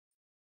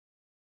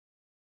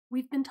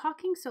We've been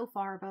talking so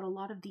far about a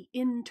lot of the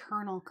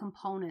internal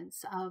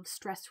components of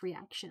stress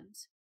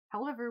reactions.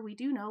 However, we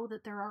do know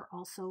that there are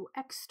also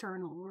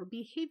external or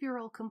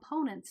behavioral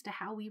components to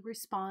how we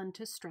respond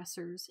to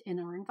stressors in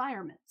our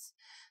environments.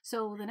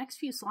 So the next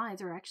few slides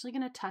are actually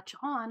going to touch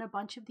on a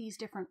bunch of these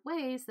different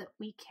ways that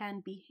we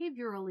can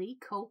behaviorally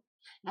cope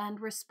and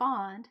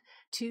respond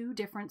to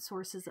different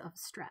sources of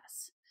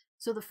stress.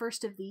 So the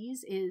first of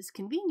these is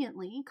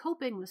conveniently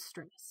coping with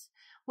stress,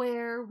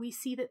 where we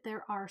see that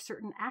there are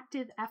certain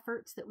active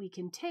efforts that we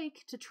can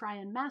take to try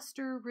and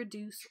master,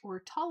 reduce,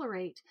 or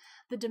tolerate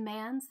the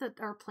demands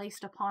that are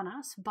placed upon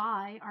us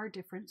by our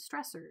different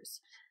stressors.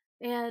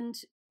 And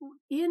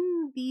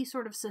in the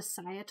sort of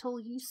societal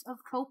use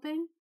of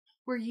coping,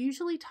 we're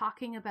usually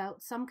talking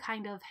about some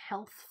kind of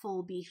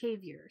healthful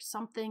behavior,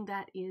 something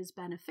that is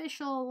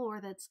beneficial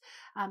or that's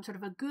sort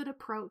of a good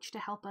approach to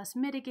help us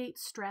mitigate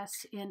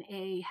stress in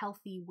a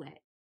healthy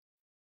way.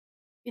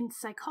 In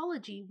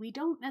psychology, we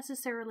don't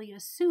necessarily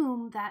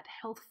assume that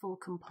healthful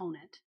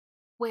component,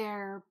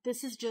 where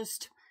this is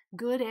just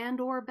good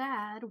and or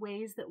bad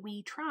ways that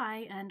we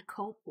try and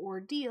cope or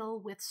deal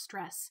with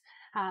stress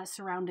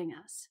surrounding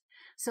us.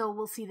 So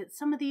we'll see that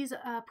some of these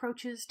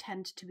approaches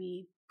tend to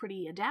be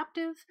pretty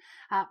adaptive,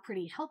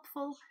 pretty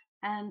helpful,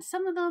 and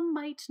some of them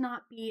might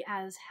not be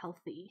as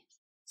healthy.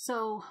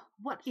 So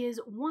what is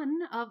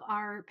one of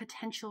our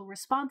potential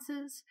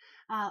responses?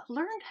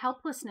 Learned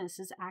helplessness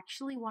is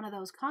actually one of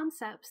those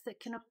concepts that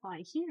can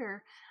apply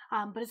here,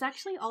 but is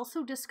actually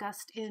also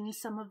discussed in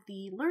some of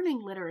the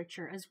learning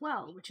literature as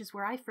well, which is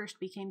where I first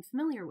became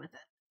familiar with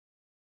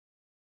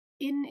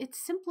it. In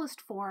its simplest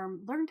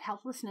form, learned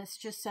helplessness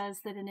just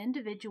says that an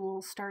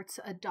individual starts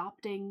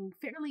adopting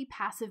fairly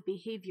passive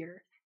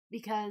behavior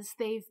because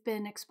they've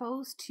been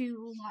exposed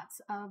to lots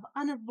of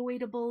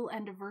unavoidable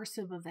and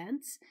aversive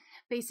events.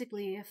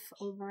 Basically, if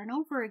over and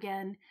over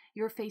again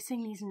you're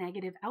facing these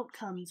negative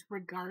outcomes,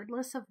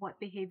 regardless of what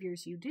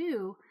behaviors you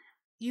do,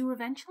 you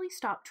eventually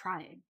stop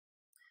trying.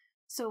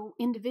 So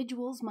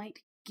individuals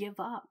might give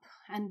up,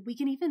 and we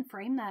can even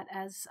frame that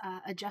as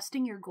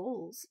adjusting your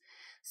goals.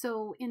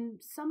 So in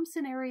some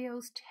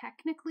scenarios,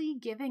 technically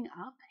giving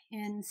up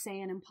in,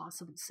 say, an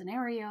impossible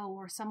scenario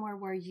or somewhere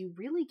where you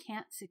really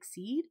can't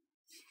succeed,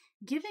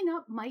 giving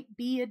up might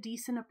be a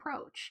decent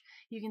approach.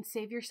 You can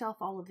save yourself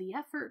all of the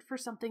effort for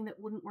something that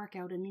wouldn't work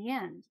out in the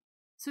end.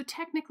 So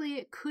technically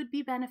it could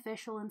be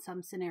beneficial in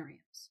some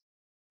scenarios.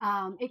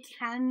 It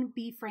can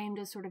be framed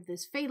as sort of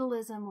this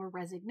fatalism or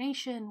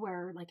resignation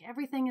where like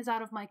everything is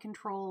out of my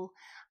control.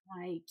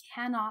 I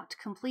cannot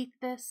complete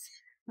this.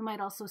 We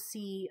might also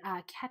see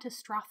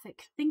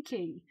catastrophic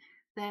thinking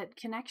that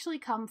can actually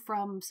come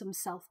from some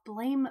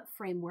self-blame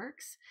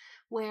frameworks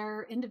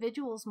where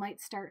individuals might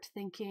start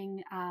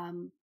thinking, I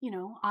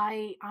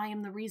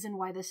am the reason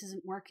why this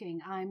isn't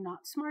working. I'm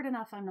not smart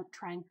enough. I'm not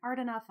trying hard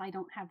enough. I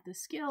don't have the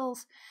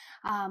skills.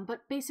 But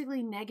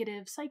basically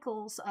negative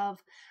cycles of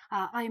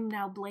I'm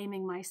now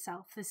blaming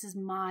myself. This is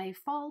my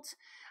fault,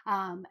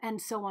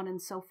 and so on and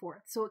so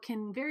forth. So it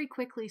can very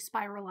quickly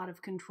spiral out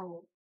of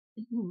control.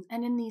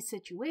 And in these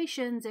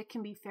situations, it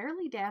can be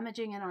fairly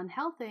damaging and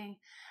unhealthy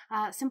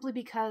simply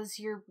because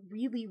you're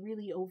really,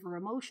 really over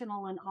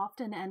emotional and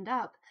often end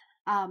up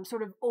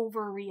sort of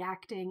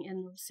overreacting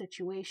in those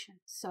situations.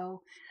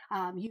 So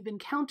you've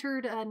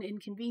encountered an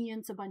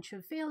inconvenience, a bunch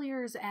of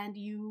failures, and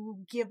you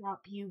give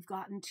up. You've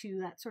gotten to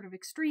that sort of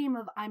extreme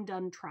of I'm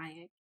done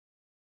trying.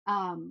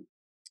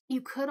 You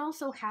could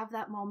also have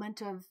that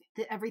moment of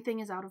everything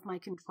is out of my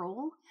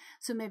control.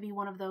 So maybe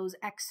one of those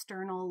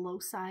external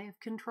loci of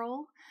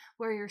control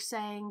where you're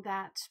saying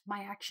that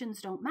my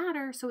actions don't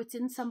matter, so it's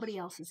in somebody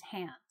else's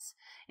hands.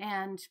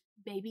 And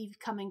maybe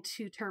coming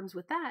to terms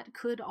with that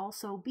could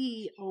also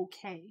be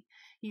okay.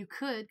 You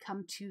could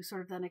come to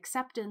sort of an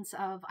acceptance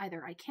of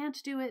either I can't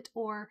do it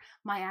or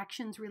my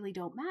actions really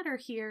don't matter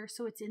here,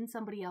 so it's in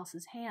somebody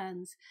else's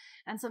hands.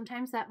 And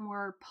sometimes that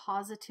more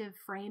positive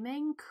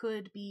framing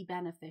could be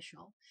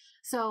beneficial.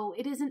 So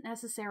it isn't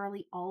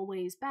necessarily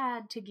always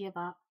bad to give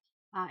up.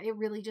 It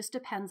really just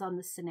depends on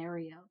the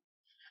scenario.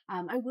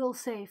 I will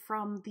say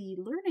from the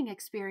learning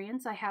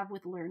experience I have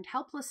with learned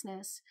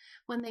helplessness,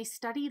 when they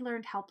study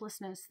learned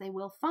helplessness, they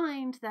will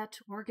find that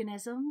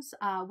organisms,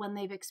 when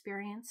they've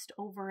experienced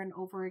over and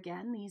over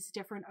again these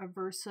different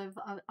aversive,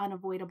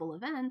 unavoidable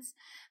events,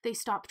 they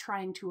stop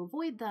trying to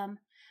avoid them.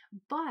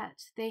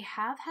 But they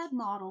have had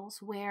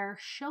models where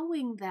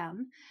showing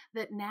them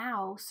that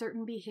now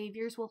certain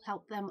behaviors will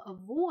help them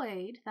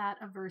avoid that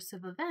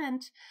aversive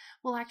event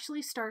will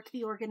actually start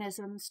the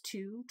organisms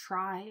to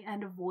try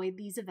and avoid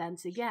these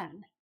events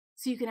again.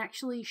 So you can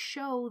actually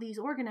show these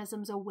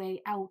organisms a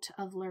way out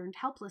of learned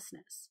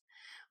helplessness.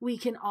 We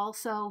can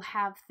also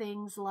have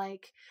things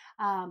like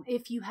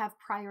if you have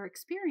prior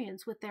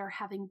experience with there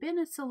having been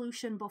a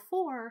solution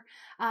before,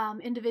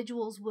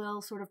 individuals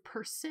will sort of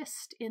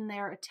persist in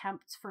their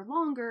attempts for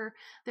longer.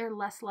 They're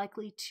less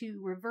likely to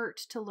revert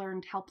to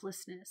learned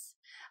helplessness.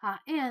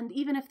 And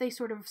even if they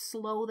sort of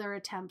slow their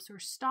attempts or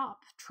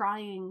stop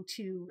trying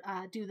to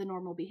do the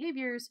normal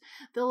behaviors,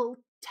 they'll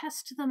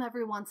test them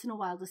every once in a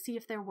while to see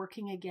if they're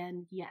working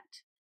again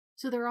yet.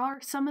 So there are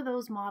some of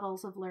those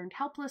models of learned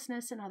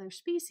helplessness in other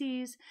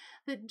species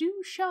that do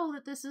show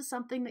that this is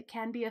something that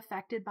can be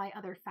affected by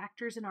other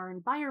factors in our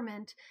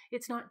environment.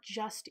 It's not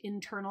just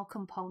internal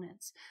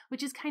components,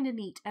 which is kind of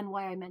neat and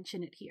why I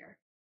mention it here.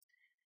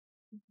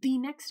 The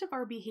next of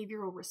our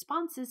behavioral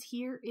responses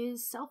here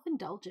is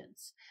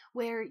self-indulgence,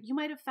 where you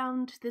might have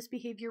found this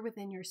behavior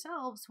within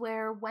yourselves,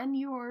 where when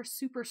you're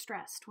super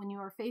stressed, when you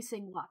are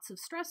facing lots of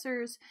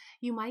stressors,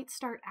 you might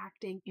start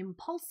acting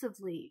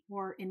impulsively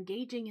or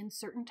engaging in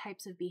certain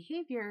types of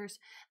behaviors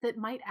that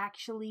might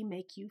actually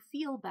make you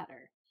feel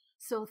better.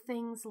 So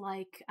things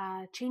like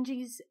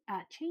changes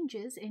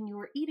in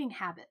your eating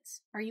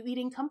habits. Are you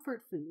eating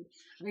comfort food?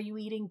 Are you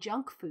eating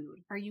junk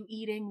food? Are you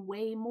eating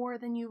way more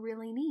than you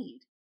really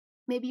need?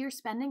 Maybe your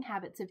spending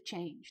habits have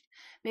changed.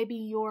 Maybe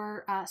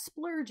you're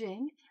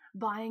splurging,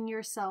 buying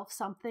yourself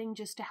something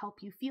just to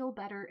help you feel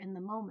better in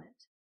the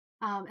moment.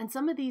 And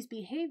some of these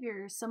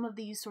behaviors, some of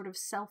these sort of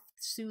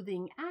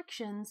self-soothing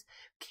actions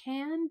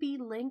can be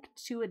linked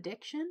to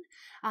addiction,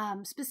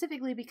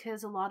 specifically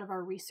because a lot of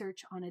our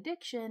research on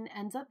addiction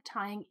ends up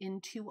tying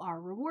into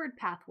our reward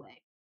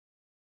pathway.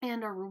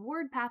 And our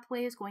reward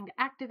pathway is going to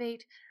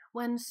activate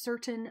when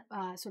certain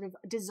sort of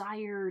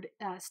desired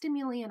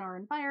stimuli in our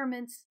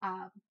environments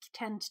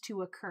tend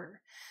to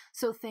occur.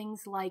 So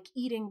things like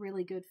eating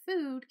really good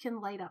food can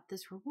light up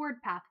this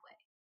reward pathway.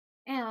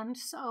 And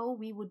so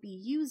we would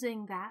be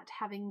using that,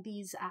 having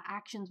these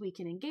actions we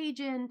can engage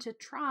in to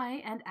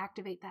try and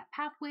activate that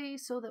pathway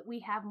so that we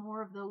have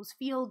more of those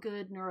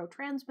feel-good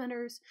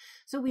neurotransmitters,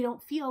 so we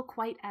don't feel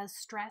quite as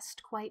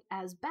stressed, quite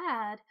as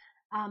bad,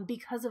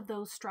 because of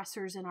those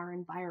stressors in our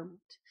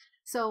environment.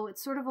 So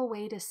it's sort of a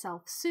way to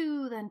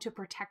self-soothe and to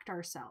protect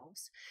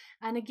ourselves.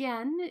 And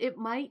again, it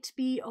might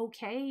be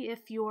okay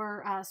if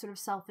your sort of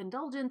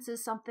self-indulgence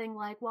is something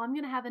like, well, I'm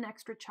going to have an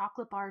extra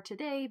chocolate bar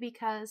today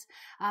because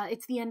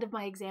it's the end of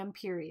my exam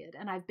period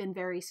and I've been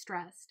very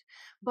stressed.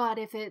 But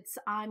if it's,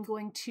 I'm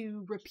going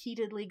to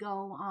repeatedly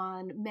go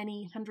on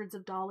many hundreds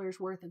of dollars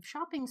worth of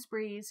shopping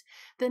sprees,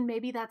 then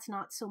maybe that's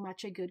not so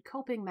much a good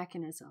coping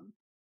mechanism.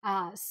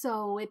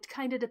 So it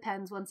kind of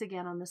depends, once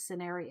again, on the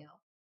scenario.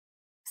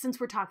 Since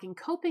we're talking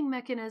coping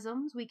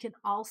mechanisms, we can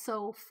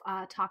also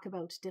talk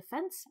about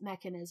defense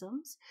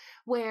mechanisms,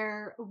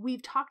 where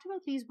we've talked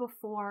about these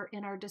before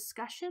in our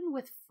discussion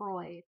with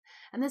Freud.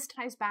 And this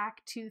ties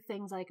back to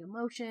things like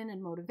emotion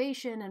and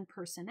motivation and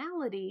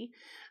personality.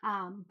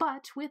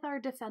 But with our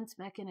defense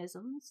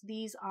mechanisms,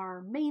 these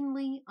are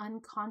mainly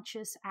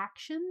unconscious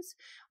actions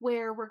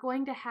where we're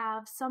going to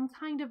have some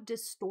kind of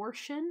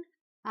distortion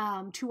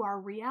to our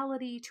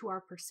reality, to our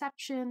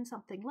perception,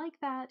 something like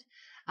that,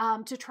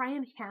 to try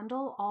and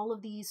handle all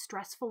of these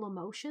stressful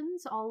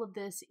emotions, all of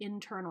this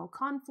internal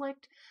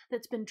conflict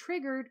that's been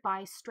triggered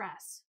by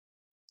stress.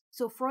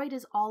 So Freud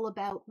is all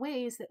about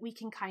ways that we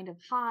can kind of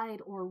hide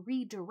or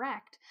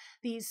redirect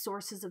these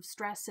sources of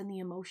stress and the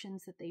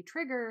emotions that they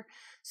trigger.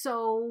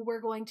 So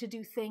we're going to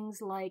do things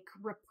like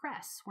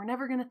repress. We're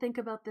never going to think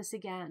about this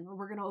again, or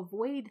we're going to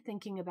avoid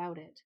thinking about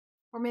it.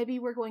 Or maybe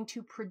we're going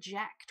to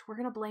project. We're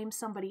going to blame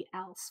somebody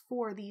else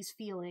for these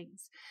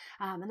feelings.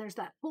 And there's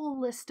that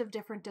whole list of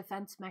different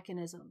defense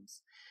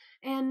mechanisms.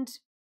 And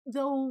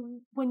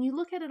though when you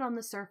look at it on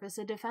the surface,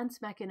 a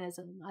defense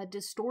mechanism, a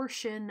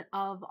distortion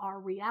of our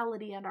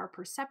reality and our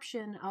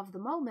perception of the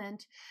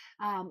moment,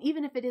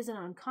 even if it is an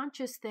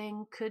unconscious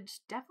thing, could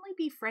definitely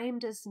be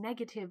framed as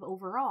negative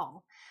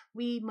overall.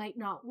 We might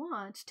not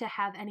want to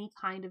have any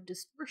kind of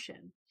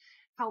distortion.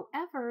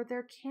 However,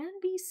 there can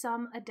be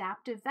some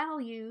adaptive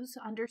values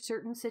under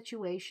certain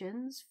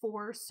situations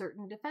for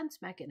certain defense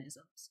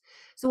mechanisms.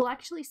 So we'll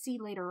actually see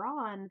later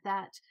on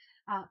that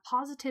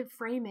positive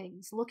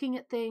framings, looking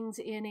at things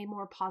in a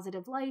more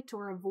positive light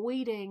or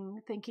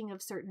avoiding thinking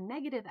of certain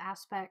negative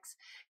aspects,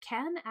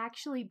 can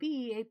actually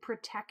be a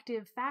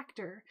protective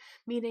factor,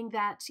 meaning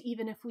that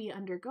even if we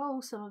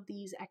undergo some of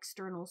these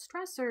external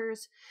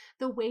stressors,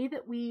 the way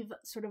that we've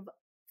sort of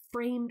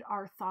framed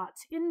our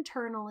thoughts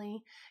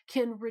internally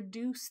can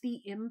reduce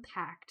the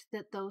impact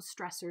that those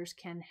stressors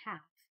can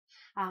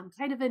have.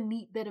 Kind of a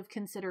neat bit of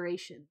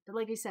consideration. But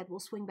like I said, we'll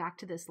swing back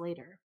to this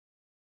later.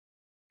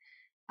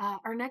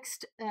 Our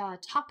next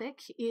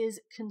topic is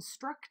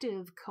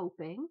constructive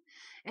coping.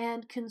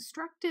 And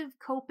constructive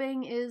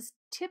coping is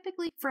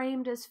typically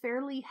framed as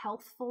fairly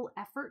healthful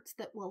efforts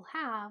that we'll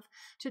have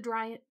to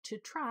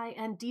try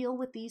and deal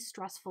with these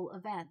stressful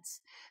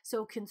events.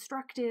 So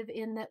constructive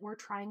in that we're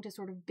trying to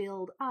sort of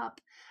build up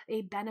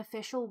a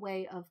beneficial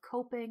way of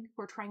coping.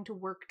 We're trying to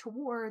work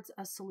towards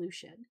a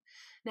solution.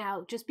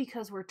 Now, just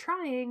because we're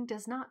trying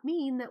does not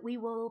mean that we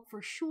will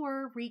for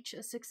sure reach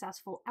a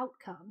successful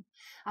outcome.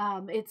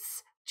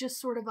 It's just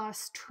sort of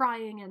us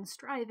trying and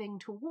striving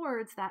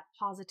towards that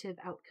positive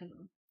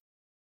outcome.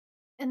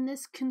 In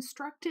this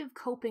constructive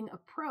coping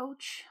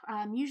approach,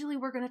 usually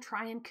we're going to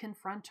try and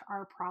confront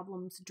our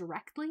problems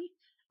directly.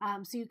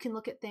 So you can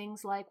look at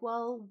things like,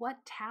 well,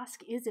 what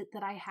task is it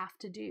that I have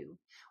to do?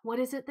 What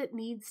is it that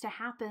needs to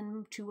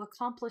happen to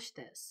accomplish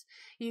this?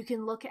 You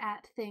can look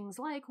at things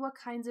like, what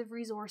kinds of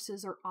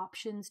resources or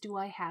options do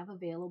I have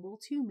available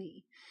to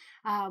me?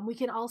 We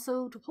can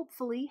also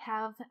hopefully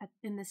have,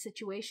 in this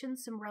situation,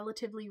 some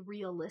relatively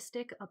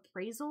realistic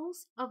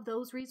appraisals of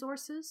those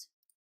resources.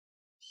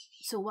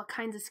 So what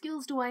kinds of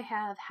skills do I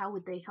have? How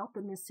would they help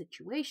in this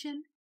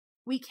situation?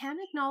 We can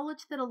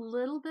acknowledge that a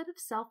little bit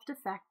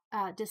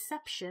of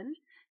deception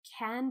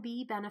can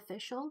be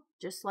beneficial,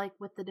 just like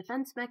with the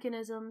defense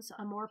mechanisms.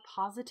 A more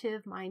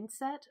positive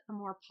mindset, a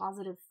more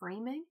positive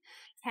framing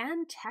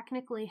can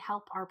technically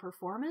help our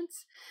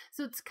performance.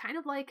 So it's kind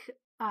of like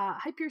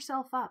hype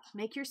yourself up,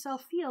 make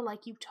yourself feel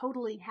like you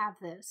totally have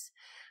this.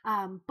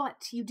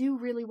 But you do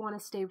really want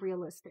to stay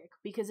realistic,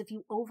 because if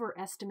you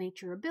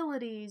overestimate your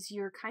abilities,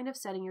 you're kind of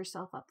setting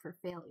yourself up for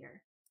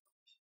failure.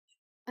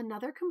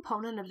 Another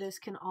component of this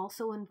can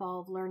also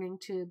involve learning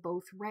to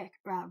both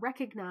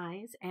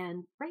recognize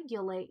and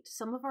regulate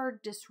some of our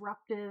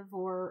disruptive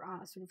or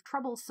sort of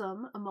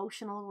troublesome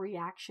emotional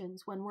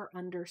reactions when we're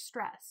under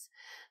stress.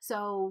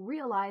 So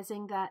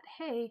realizing that,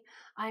 hey,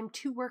 I'm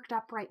too worked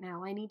up right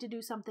now. I need to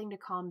do something to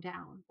calm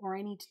down, or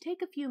I need to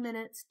take a few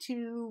minutes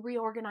to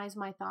reorganize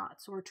my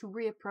thoughts or to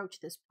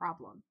reapproach this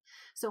problem.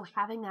 So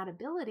having that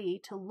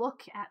ability to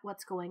look at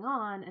what's going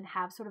on and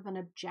have sort of an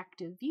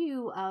objective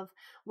view of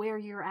where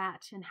you're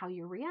at and how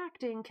you're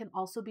reacting can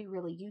also be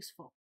really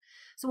useful.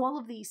 So all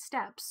of these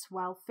steps,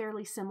 while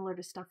fairly similar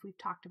to stuff we've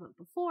talked about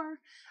before,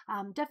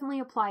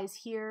 definitely applies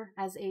here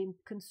as a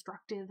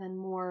constructive and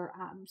more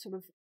sort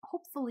of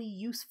hopefully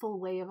useful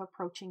way of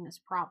approaching this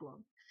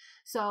problem.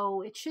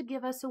 So it should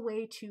give us a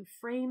way to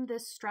frame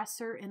this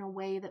stressor in a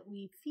way that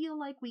we feel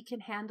like we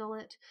can handle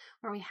it,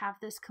 where we have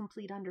this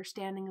complete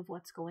understanding of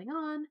what's going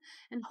on,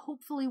 and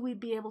hopefully we'd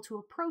be able to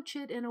approach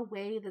it in a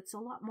way that's a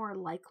lot more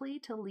likely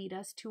to lead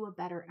us to a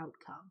better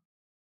outcome.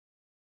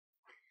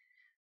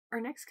 Our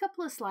next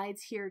couple of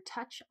slides here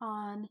touch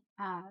on,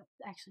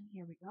 actually,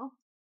 here we go.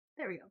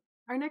 There we go.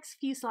 Our next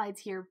few slides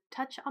here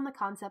touch on the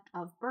concept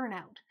of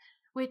burnout,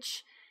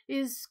 which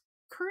is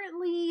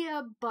currently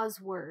a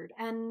buzzword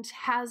and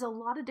has a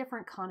lot of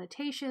different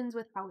connotations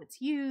with how it's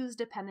used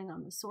depending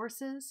on the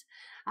sources.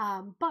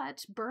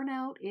 But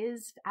burnout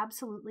is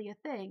absolutely a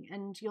thing,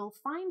 and you'll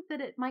find that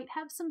it might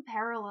have some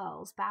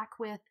parallels back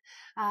with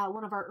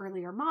one of our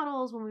earlier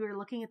models when we were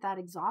looking at that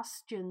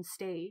exhaustion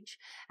stage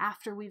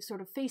after we've sort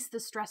of faced the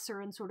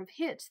stressor and sort of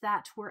hit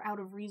that we're out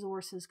of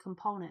resources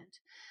component.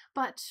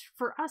 But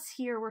for us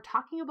here, we're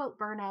talking about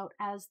burnout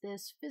as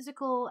this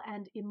physical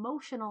and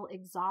emotional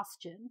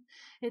exhaustion.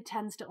 It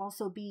tends to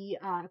also be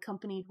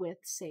accompanied with,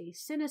 say,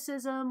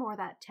 cynicism, or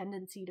that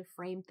tendency to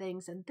frame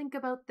things and think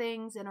about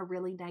things in a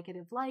really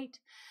negative light.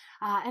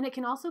 And it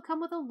can also come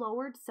with a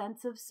lowered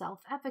sense of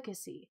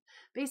self-efficacy,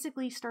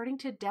 basically starting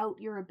to doubt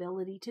your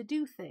ability to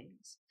do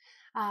things.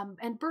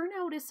 And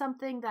burnout is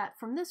something that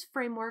from this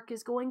framework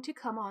is going to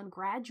come on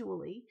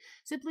gradually,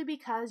 simply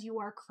because you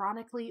are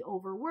chronically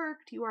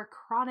overworked, you are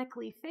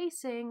chronically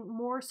facing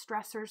more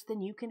stressors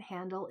than you can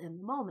handle in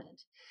the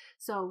moment.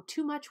 So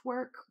too much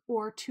work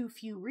or too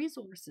few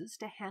resources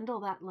to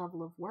handle that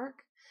level of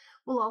work.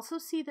 We'll also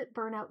see that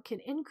burnout can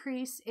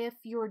increase if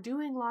you're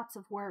doing lots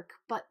of work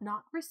but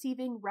not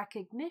receiving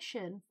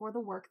recognition for the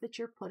work that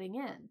you're putting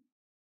in.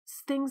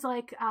 Things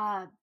like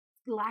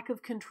lack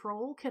of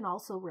control can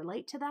also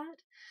relate to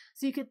that.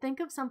 So you could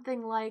think of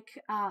something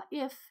like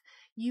if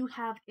you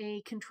have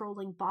a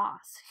controlling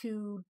boss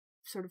who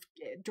sort of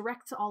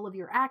directs all of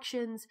your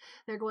actions,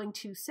 they're going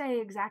to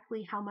say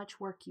exactly how much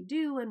work you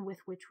do and with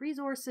which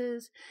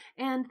resources,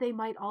 and they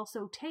might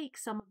also take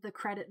some of the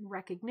credit and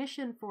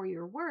recognition for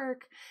your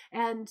work,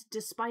 and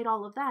despite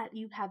all of that,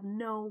 you have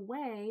no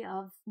way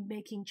of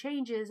making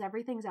changes,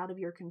 everything's out of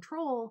your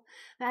control.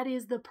 That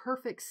is the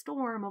perfect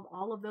storm of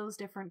all of those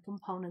different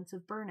components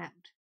of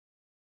burnout.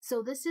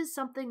 So this is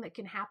something that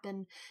can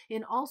happen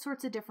in all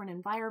sorts of different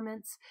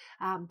environments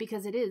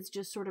because it is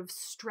just sort of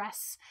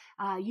stress,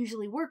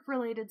 usually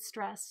work-related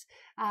stress,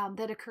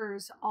 that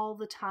occurs all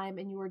the time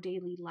in your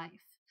daily life.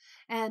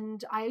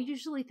 And I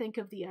usually think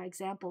of the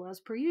example, as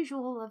per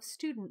usual, of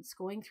students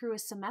going through a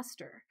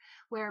semester,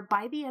 where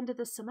by the end of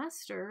the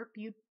semester,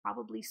 you'd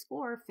probably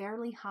score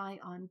fairly high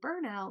on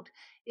burnout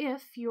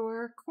if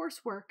your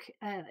coursework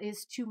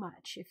is too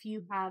much, if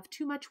you have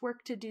too much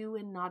work to do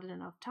and not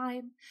enough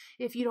time,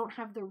 if you don't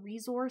have the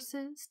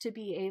resources to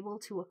be able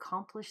to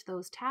accomplish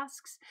those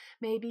tasks,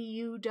 maybe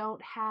you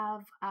don't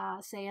have,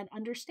 say, an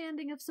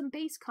understanding of some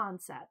base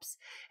concepts,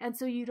 and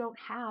so you don't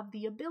have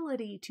the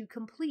ability to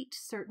complete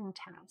certain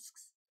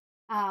tasks.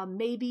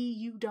 Maybe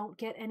you don't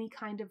get any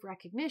kind of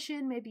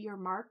recognition, maybe your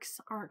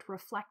marks aren't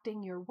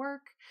reflecting your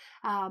work,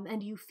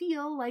 and you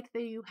feel like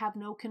you have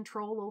no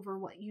control over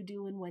what you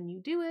do and when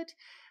you do it.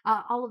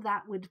 All of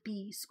that would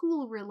be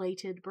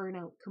school-related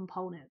burnout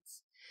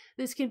components.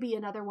 This can be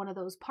another one of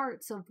those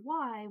parts of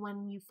why,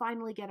 when you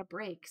finally get a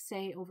break,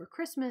 say over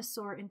Christmas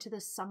or into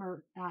the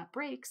summer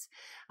breaks,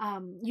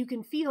 you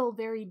can feel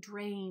very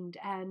drained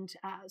and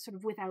sort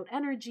of without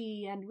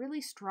energy and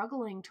really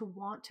struggling to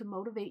want to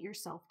motivate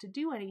yourself to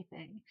do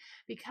anything,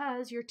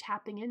 because you're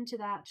tapping into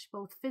that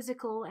both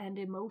physical and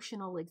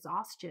emotional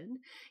exhaustion.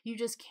 You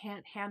just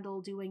can't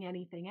handle doing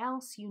anything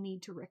else. You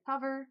need to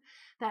recover.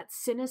 That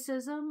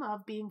cynicism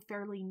of being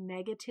fairly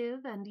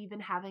negative and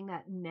even having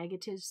that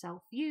negative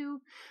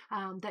self-view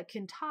that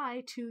can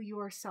tie to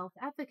your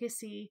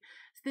self-efficacy,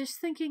 this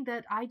thinking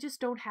that I just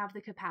don't have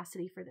the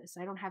capacity for this,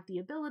 I don't have the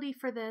ability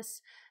for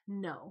this.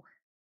 No.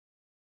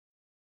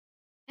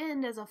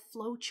 And as a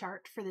flow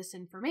chart for this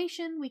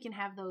information, we can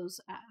have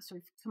those sort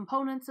of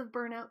components of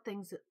burnout,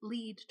 things that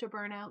lead to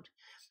burnout.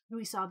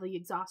 We saw the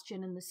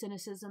exhaustion and the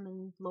cynicism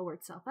and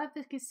lowered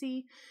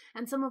self-efficacy,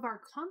 and some of our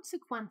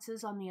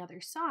consequences on the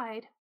other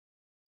side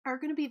are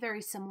going to be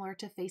very similar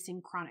to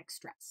facing chronic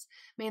stress,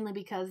 mainly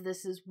because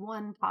this is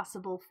one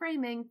possible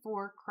framing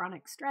for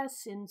chronic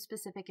stress in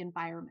specific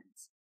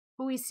environments.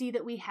 But we see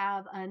that we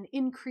have an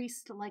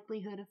increased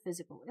likelihood of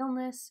physical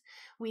illness.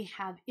 We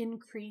have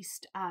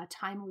increased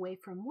time away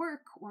from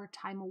work or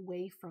time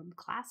away from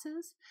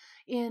classes.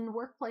 In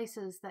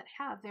workplaces that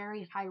have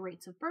very high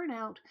rates of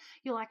burnout,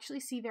 you'll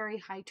actually see very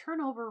high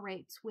turnover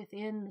rates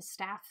within the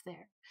staff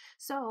there.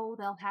 So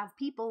they'll have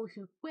people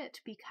who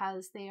quit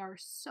because they are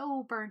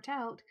so burnt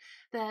out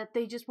that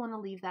they just want to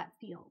leave that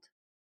field.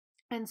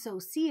 And so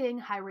seeing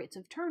high rates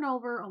of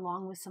turnover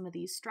along with some of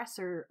these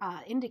stressor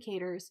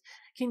indicators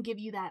can give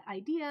you that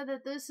idea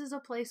that this is a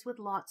place with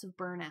lots of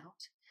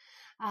burnout.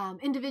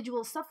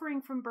 Individuals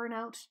suffering from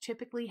burnout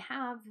typically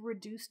have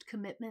reduced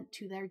commitment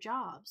to their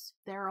jobs.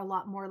 They're a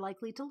lot more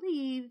likely to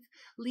leave,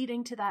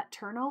 leading to that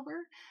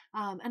turnover.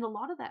 And a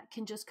lot of that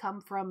can just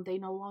come from they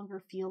no longer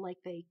feel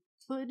like they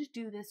could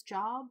do this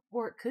job,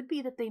 or it could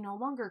be that they no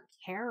longer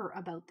care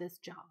about this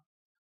job.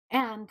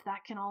 And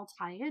that can all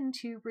tie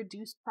into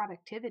reduced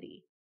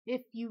productivity.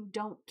 If you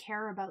don't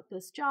care about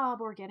this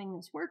job or getting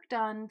this work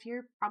done,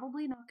 you're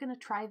probably not going to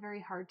try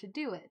very hard to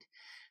do it.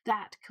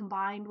 That,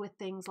 combined with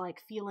things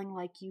like feeling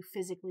like you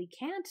physically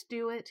can't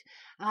do it,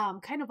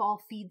 kind of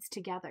all feeds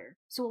together.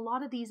 So a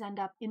lot of these end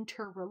up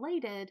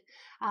interrelated,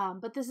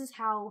 but this is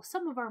how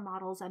some of our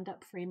models end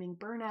up framing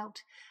burnout,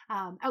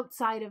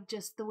 outside of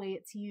just the way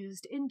it's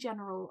used in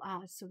general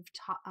sort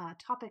of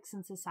topics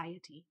in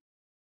society.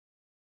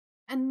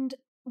 And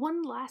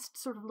one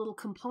last sort of little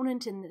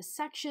component in this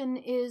section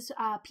is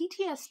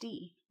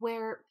PTSD,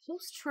 where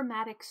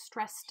post-traumatic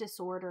stress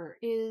disorder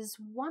is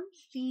one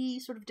of the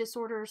sort of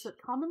disorders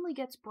that commonly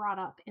gets brought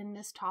up in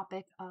this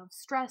topic of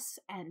stress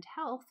and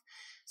health,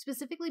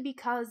 specifically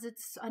because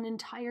it's an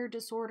entire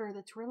disorder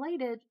that's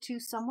related to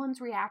someone's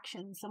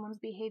reaction, someone's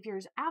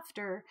behaviors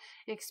after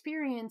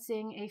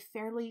experiencing a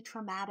fairly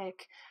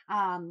traumatic,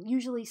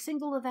 usually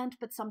single event,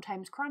 but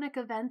sometimes chronic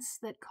events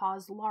that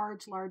cause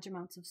large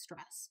amounts of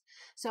stress.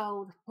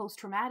 So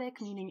post-traumatic,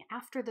 meaning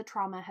after the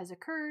trauma has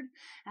occurred,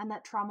 and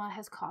that trauma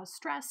has caused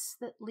stress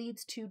that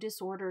leads to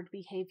disordered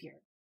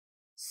behavior.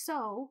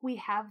 So we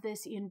have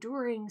this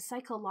enduring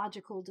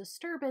psychological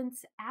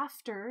disturbance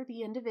after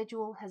the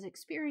individual has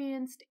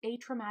experienced a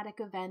traumatic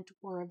event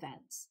or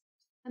events.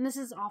 And this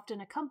is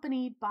often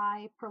accompanied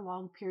by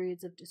prolonged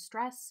periods of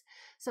distress.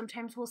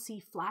 Sometimes we'll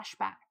see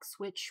flashbacks,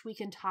 which we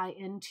can tie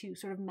into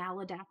sort of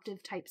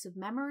maladaptive types of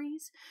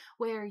memories,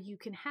 where you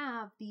can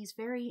have these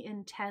very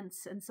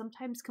intense and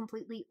sometimes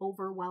completely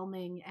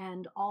overwhelming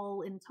and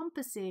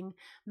all-encompassing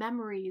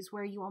memories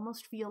where you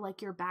almost feel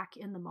like you're back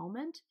in the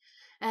moment.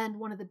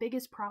 And one of the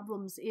biggest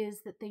problems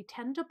is that they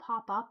tend to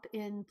pop up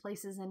in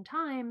places and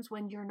times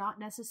when you're not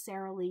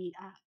necessarily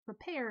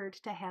prepared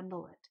to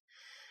handle it.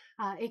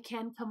 It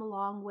can come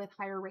along with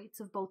higher rates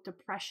of both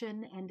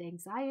depression and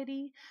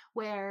anxiety,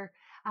 where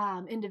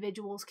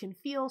individuals can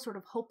feel sort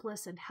of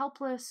hopeless and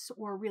helpless,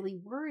 or really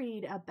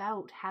worried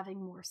about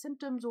having more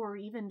symptoms, or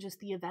even just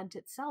the event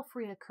itself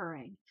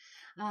reoccurring.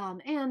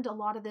 And a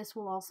lot of this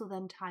will also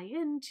then tie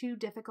into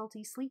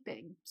difficulty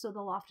sleeping, so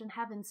they'll often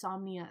have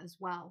insomnia as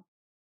well.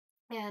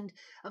 And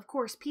of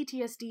course,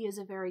 PTSD is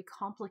a very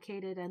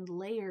complicated and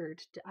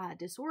layered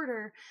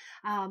disorder,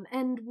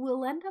 and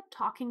we'll end up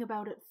talking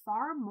about it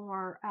far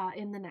more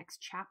in the next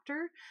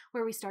chapter,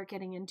 where we start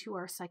getting into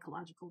our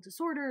psychological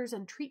disorders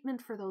and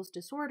treatment for those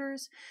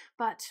disorders.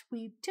 But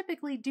we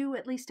typically do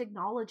at least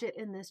acknowledge it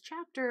in this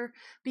chapter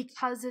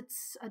because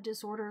it's a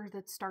disorder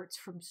that starts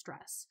from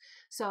stress.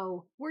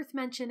 So worth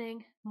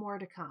mentioning, more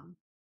to come.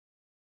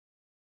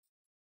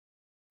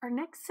 Our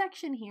next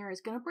section here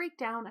is going to break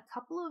down a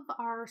couple of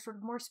our sort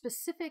of more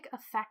specific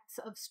effects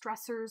of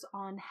stressors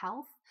on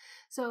health.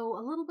 So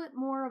a little bit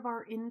more of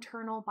our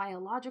internal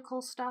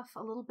biological stuff,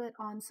 a little bit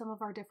on some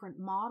of our different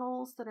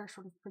models that are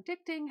sort of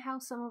predicting how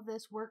some of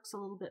this works a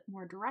little bit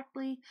more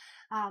directly.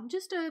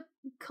 Just a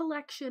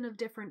collection of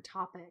different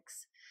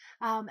topics.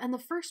 And the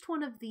first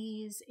one of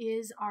these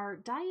is our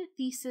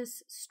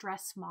diathesis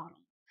stress model.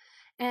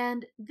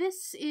 And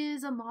this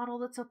is a model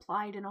that's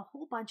applied in a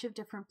whole bunch of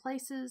different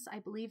places. I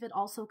believe it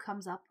also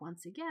comes up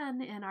once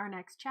again in our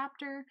next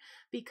chapter,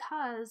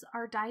 because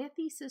our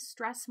diathesis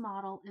stress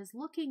model is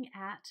looking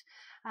at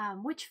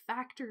which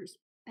factors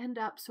end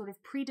up sort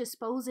of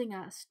predisposing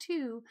us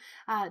to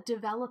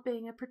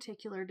developing a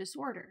particular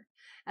disorder,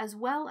 as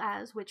well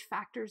as which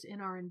factors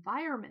in our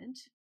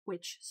environment,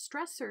 which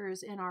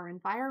stressors in our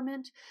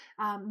environment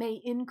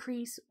may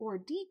increase or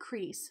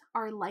decrease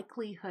our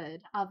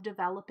likelihood of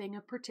developing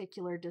a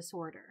particular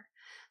disorder.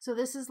 So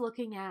this is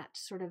looking at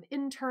sort of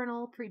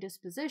internal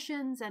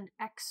predispositions and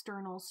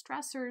external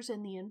stressors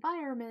in the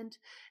environment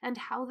and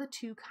how the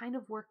two kind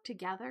of work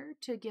together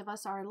to give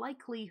us our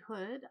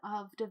likelihood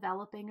of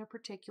developing a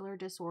particular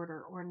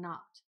disorder or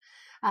not.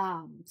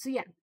 So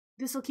yeah,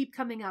 this will keep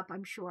coming up,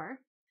 I'm sure.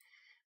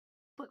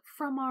 But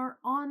from our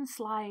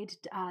on-slide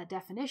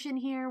definition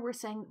here, we're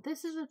saying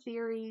this is a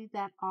theory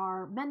that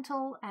our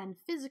mental and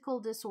physical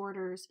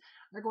disorders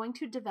are going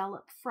to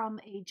develop from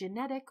a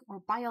genetic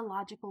or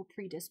biological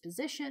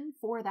predisposition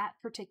for that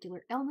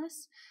particular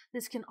illness.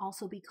 This can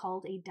also be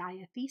called a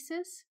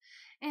diathesis,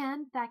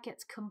 and that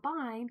gets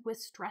combined with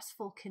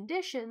stressful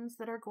conditions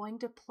that are going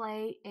to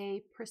play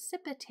a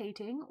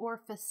precipitating or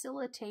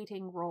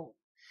facilitating role.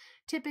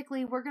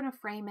 Typically, we're going to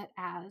frame it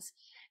as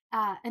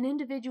an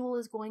individual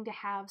is going to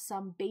have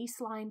some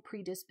baseline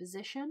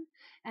predisposition,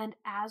 and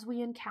as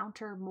we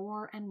encounter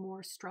more and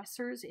more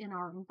stressors in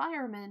our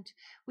environment,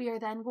 we are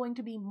then going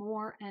to be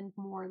more and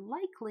more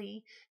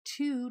likely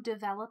to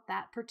develop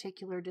that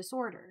particular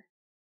disorder.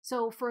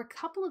 So for a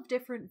couple of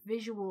different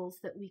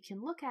visuals that we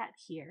can look at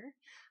here,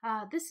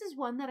 this is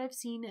one that I've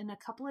seen in a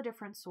couple of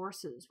different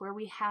sources where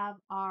we have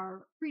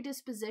our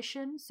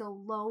predisposition, so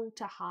low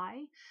to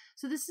high.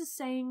 So this is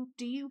saying,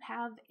 do you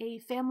have a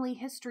family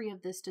history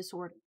of this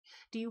disorder?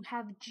 Do you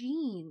have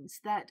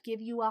genes that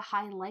give you a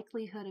high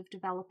likelihood of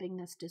developing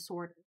this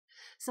disorder?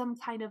 Some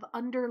kind of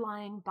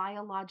underlying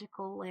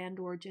biological and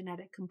or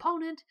genetic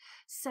component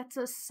sets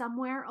us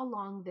somewhere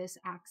along this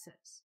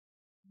axis.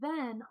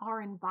 Then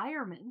our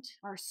environment,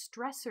 our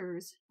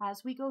stressors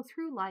as we go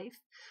through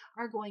life,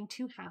 are going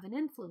to have an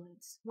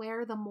influence,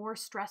 where the more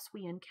stress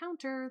we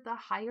encounter, the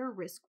higher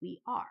risk we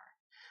are.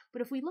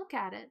 But if we look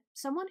at it,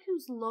 someone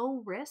who's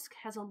low risk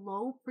has a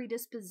low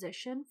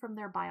predisposition from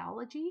their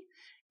biology,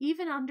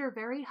 even under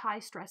very high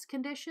stress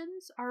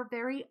conditions, are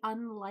very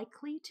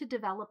unlikely to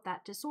develop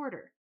that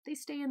disorder. They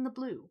stay in the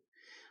blue.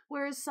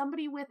 Whereas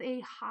somebody with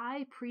a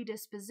high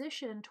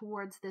predisposition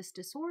towards this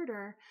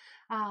disorder,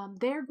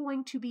 they're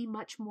going to be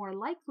much more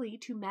likely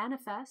to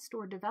manifest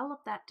or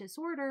develop that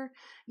disorder,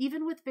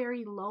 even with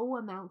very low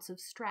amounts of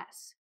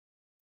stress.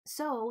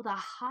 So the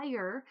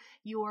higher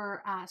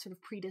your sort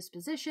of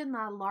predisposition,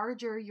 the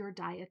larger your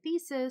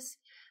diathesis,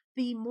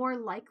 the more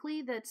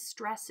likely that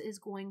stress is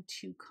going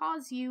to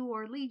cause you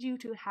or lead you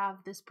to have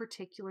this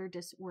particular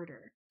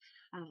disorder.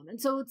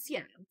 And so it's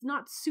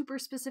not super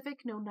specific,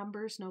 no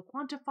numbers, no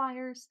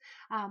quantifiers,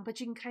 but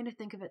you can kind of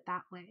think of it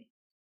that way.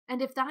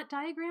 And if that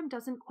diagram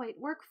doesn't quite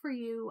work for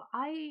you,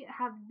 I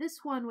have this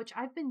one, which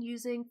I've been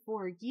using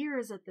for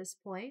years at this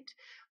point,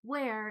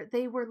 where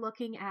they were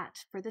looking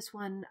at, for this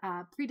one,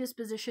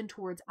 predisposition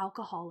towards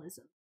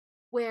alcoholism,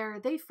 where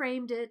they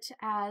framed it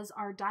as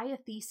our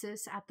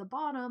diathesis at the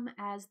bottom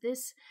as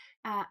this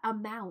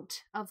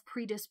amount of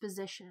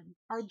predisposition.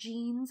 Our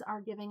genes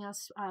are giving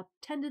us a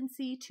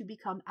tendency to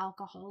become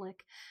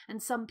alcoholic,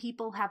 and some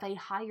people have a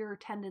higher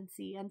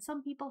tendency, and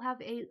some people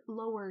have a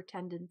lower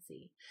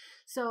tendency.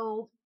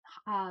 So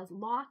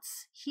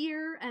lots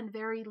here and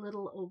very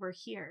little over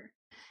here.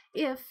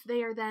 If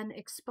they are then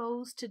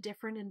exposed to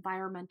different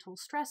environmental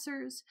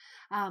stressors.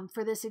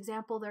 For this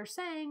example, they're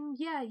saying,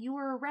 yeah, you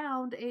were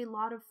around a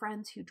lot of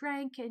friends who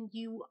drank and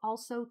you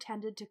also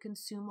tended to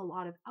consume a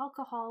lot of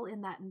alcohol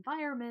in that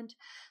environment,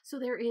 so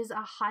there is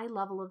a high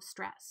level of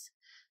stress.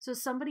 So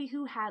somebody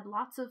who had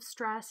lots of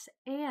stress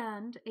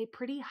and a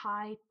pretty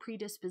high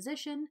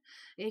predisposition,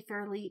 a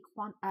fairly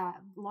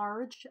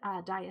large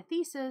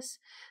diathesis,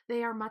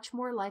 they are much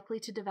more likely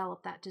to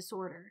develop that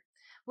disorder.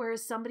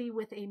 Whereas somebody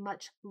with a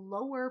much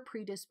lower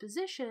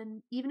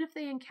predisposition, even if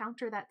they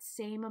encounter that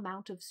same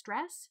amount of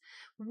stress,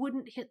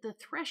 wouldn't hit the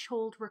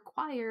threshold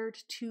required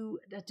to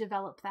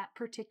develop that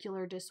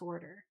particular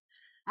disorder.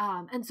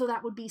 And so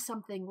that would be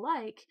something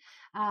like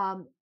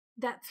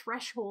that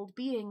threshold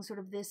being sort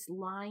of this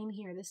line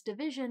here, this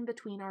division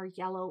between our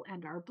yellow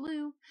and our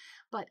blue,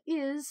 but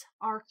is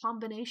our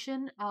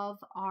combination of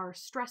our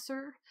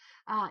stressor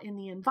in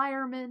the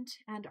environment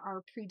and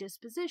our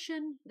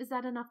predisposition, is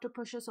that enough to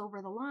push us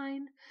over the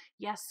line?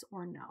 Yes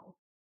or no?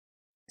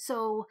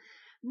 So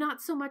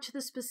not so much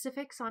the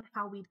specifics on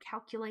how we'd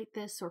calculate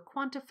this or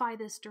quantify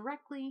this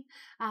directly,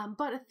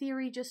 but a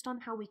theory just on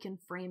how we can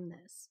frame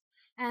this.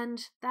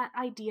 And that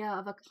idea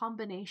of a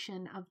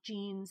combination of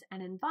genes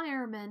and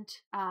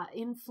environment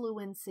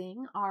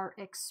influencing our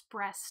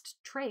expressed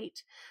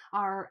trait,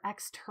 our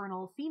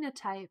external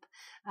phenotype,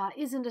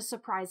 isn't a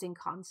surprising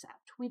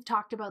concept. We've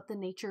talked about the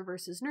nature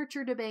versus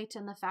nurture debate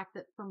and the fact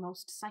that for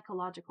most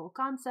psychological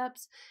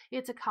concepts,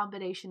 it's a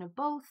combination of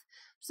both.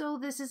 So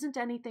this isn't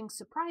anything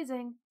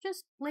surprising,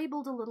 just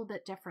labeled a little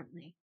bit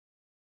differently.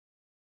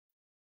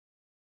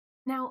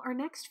 Now, our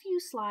next few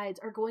slides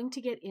are going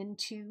to get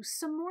into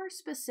some more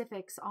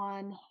specifics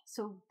on,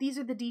 so these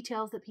are the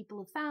details that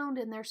people have found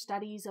in their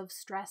studies of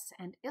stress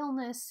and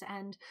illness,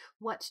 and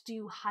what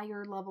do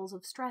higher levels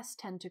of stress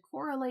tend to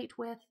correlate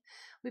with.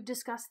 We've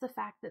discussed the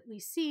fact that we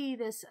see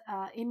this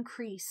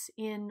increase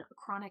in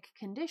chronic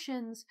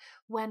conditions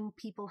when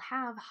people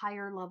have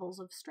higher levels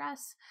of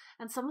stress,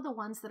 and some of the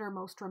ones that are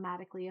most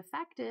dramatically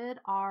affected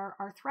are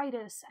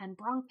arthritis and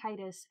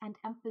bronchitis and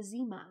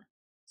emphysema.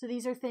 So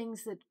these are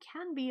things that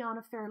can be on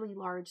a fairly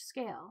large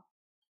scale.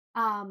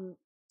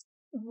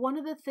 One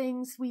of the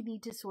things we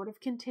need to sort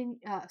of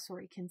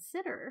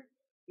consider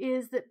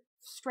is that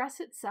stress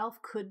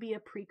itself could be a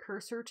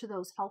precursor to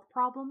those health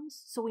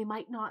problems. So we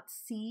might not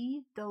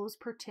see those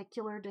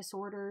particular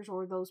disorders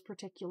or those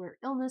particular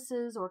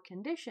illnesses or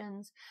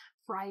conditions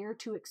prior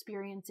to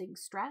experiencing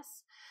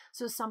stress.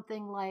 So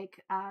something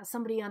like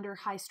somebody under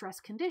high stress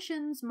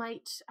conditions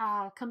might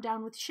come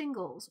down with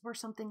shingles or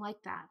something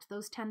like that.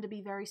 Those tend to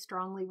be very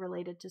strongly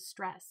related to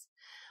stress.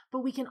 But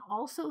we can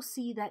also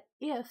see that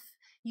if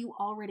you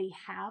already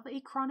have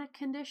a chronic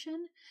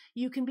condition,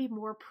 you can be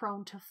more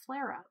prone to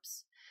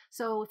flare-ups.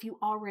 So if you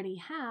already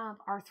have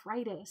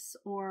arthritis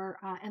or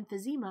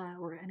emphysema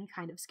or any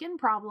kind of skin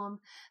problem,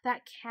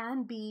 that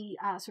can be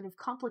sort of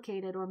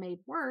complicated or made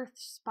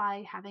worse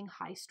by having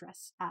high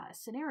stress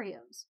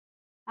scenarios.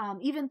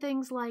 Even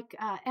things like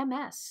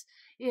MS,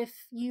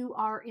 if you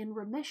are in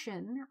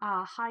remission,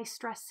 a high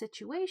stress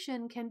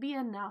situation can be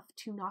enough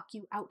to knock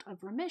you out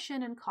of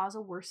remission and cause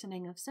a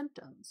worsening of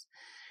symptoms.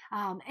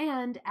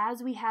 And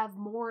as we have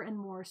more and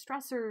more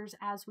stressors,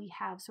 as we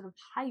have sort of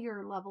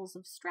higher levels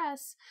of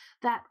stress,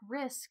 that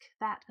risk,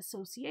 that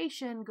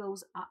association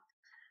goes up.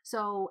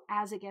 So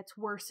as it gets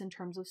worse in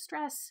terms of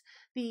stress,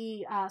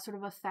 the sort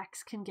of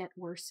effects can get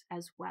worse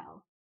as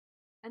well.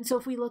 And so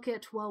if we look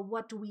at, well,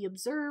 what do we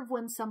observe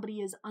when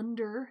somebody is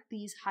under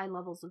these high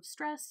levels of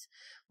stress,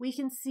 we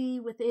can see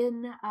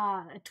within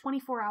a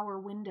 24-hour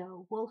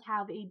window, we'll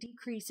have a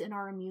decrease in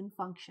our immune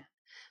function.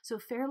 So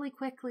fairly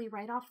quickly,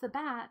 right off the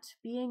bat,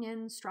 being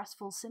in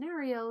stressful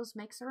scenarios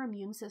makes our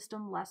immune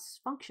system less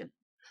functional,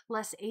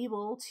 less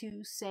able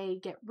to, say,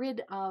 get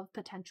rid of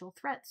potential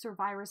threats or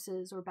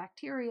viruses or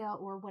bacteria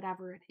or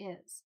whatever it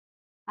is.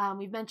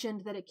 We've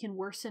mentioned that it can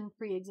worsen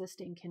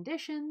pre-existing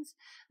conditions.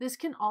 This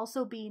can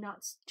also be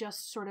not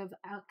just sort of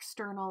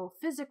external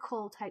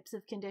physical types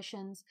of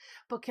conditions,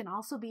 but can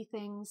also be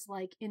things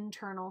like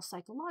internal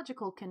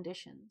psychological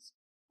conditions,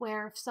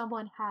 where if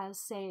someone has,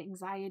 say,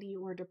 anxiety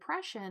or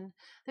depression,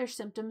 their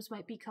symptoms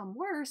might become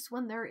worse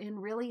when they're in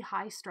really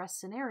high stress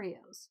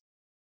scenarios.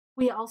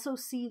 We also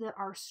see that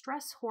our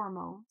stress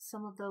hormones,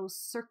 some of those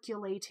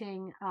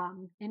circulating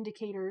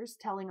indicators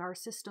telling our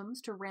systems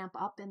to ramp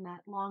up in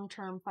that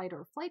long-term fight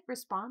or flight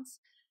response,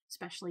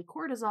 especially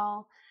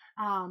cortisol,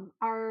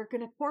 are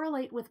going to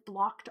correlate with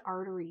blocked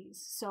arteries.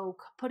 So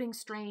putting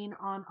strain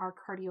on our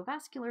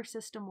cardiovascular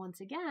system once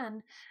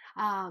again,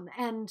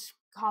 and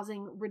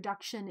causing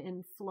reduction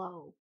in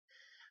flow.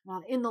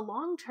 In the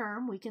long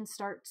term, we can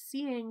start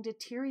seeing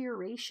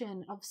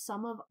deterioration of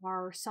some of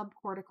our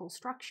subcortical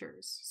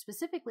structures.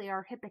 Specifically,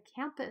 our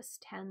hippocampus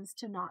tends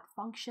to not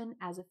function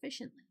as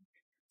efficiently.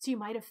 So you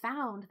might have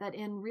found that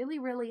in really,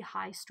 really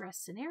high stress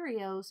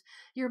scenarios,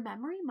 your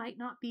memory might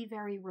not be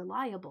very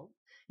reliable.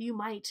 You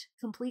might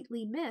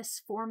completely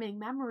miss forming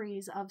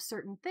memories of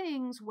certain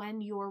things when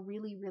you're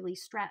really, really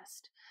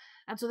stressed.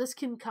 And so this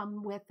can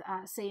come with,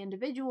 say,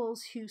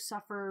 individuals who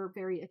suffer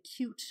very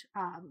acute,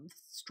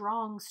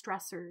 strong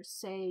stressors.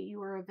 Say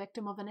you are a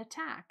victim of an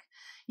attack.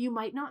 You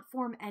might not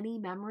form any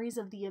memories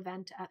of the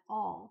event at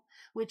all,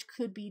 which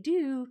could be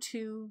due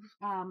to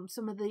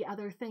some of the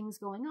other things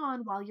going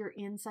on while you're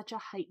in such a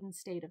heightened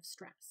state of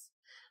stress.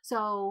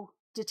 So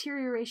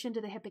deterioration to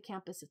the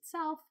hippocampus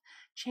itself,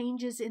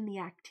 changes in the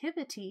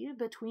activity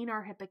between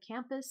our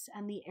hippocampus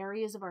and the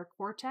areas of our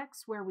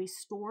cortex where we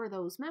store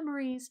those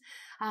memories,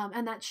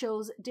 and that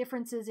shows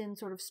differences in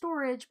sort of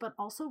storage, but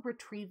also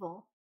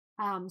retrieval.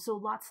 So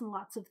lots and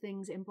lots of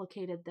things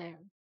implicated there.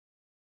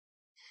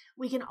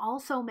 We can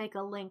also make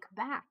a link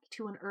back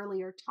to an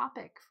earlier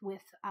topic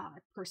with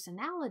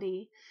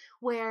personality,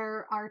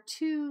 where our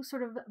two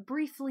sort of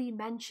briefly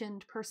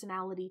mentioned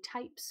personality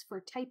types for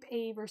type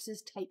A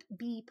versus type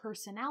B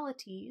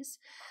personalities,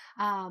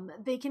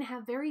 they can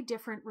have very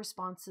different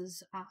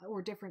responses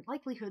or different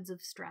likelihoods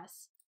of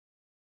stress.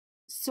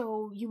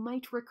 So you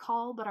might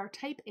recall, but our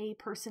type A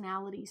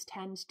personalities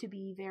tend to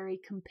be very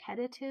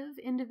competitive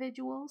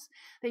individuals.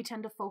 They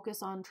tend to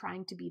focus on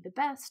trying to be the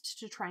best,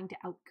 to trying to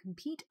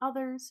outcompete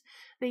others.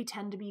 They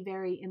tend to be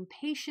very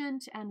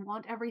impatient and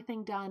want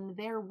everything done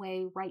their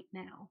way right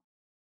now.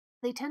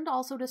 They tend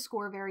also to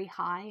score very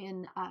high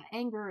in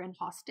anger and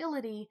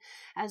hostility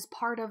as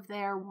part of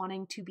their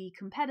wanting to be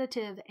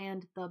competitive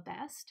and the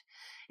best.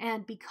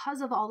 And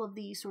because of all of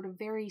these sort of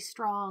very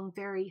strong,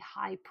 very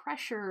high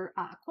pressure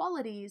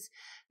qualities,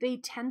 they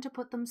tend to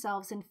put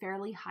themselves in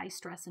fairly high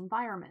stress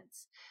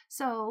environments.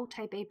 So,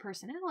 type A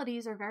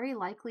personalities are very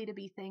likely to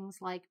be things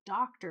like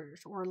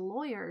doctors or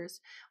lawyers,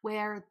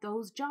 where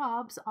those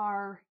jobs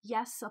are,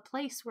 yes, a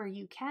place where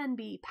you can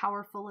be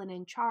powerful and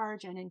in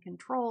charge and in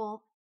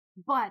control,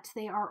 but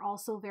they are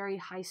also very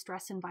high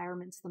stress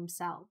environments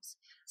themselves.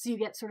 So you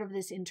get sort of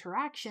this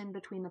interaction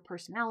between the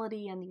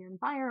personality and the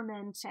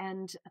environment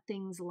and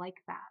things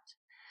like that.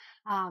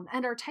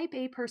 And our type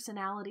A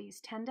personalities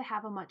tend to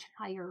have a much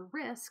higher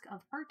risk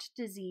of heart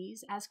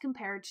disease as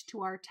compared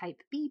to our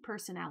type B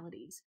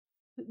personalities,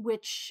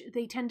 which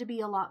they tend to be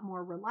a lot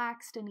more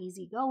relaxed and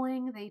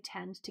easygoing. They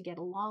tend to get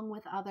along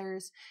with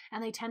others,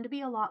 and they tend to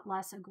be a lot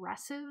less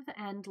aggressive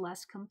and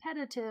less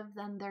competitive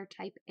than their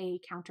type A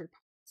counterparts.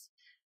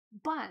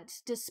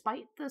 But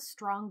despite the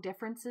strong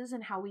differences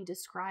in how we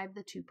describe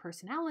the two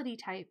personality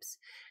types,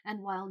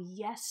 and while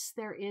yes,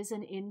 there is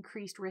an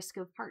increased risk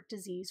of heart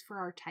disease for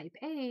our type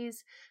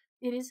A's,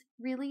 it is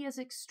really as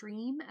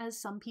extreme as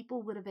some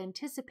people would have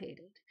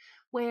anticipated,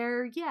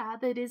 where, yeah,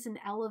 that is an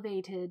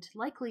elevated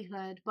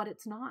likelihood, but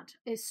it's not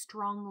a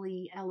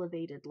strongly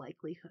elevated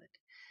likelihood.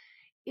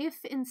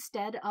 If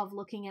instead of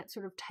looking at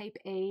sort of type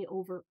A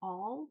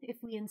overall,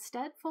 if we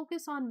instead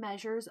focus on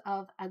measures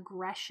of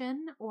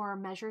aggression or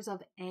measures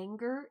of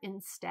anger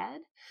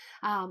instead,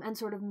 and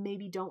sort of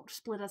maybe don't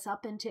split us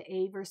up into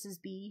A versus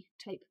B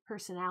type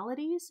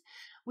personalities,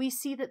 we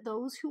see that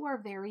those who are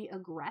very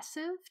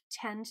aggressive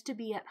tend to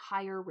be at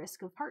higher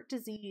risk of heart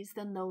disease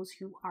than those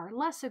who are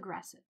less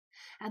aggressive.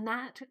 And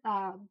that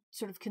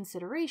sort of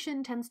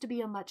consideration tends to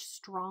be a much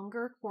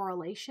stronger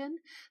correlation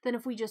than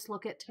if we just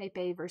look at type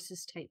A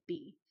versus type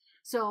B.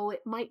 So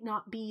it might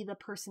not be the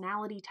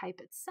personality type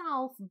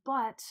itself,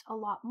 but a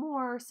lot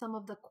more some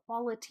of the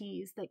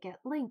qualities that get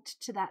linked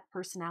to that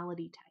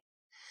personality type.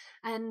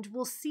 And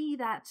we'll see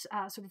that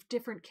sort of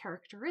different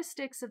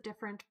characteristics of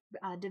different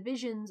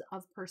divisions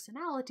of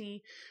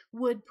personality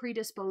would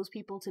predispose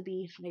people to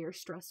be higher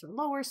stress or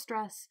lower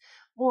stress,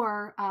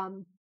 or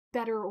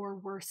better or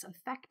worse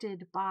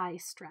affected by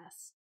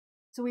stress.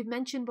 So we've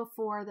mentioned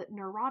before that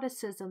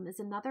neuroticism is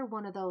another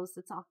one of those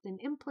that's often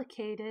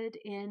implicated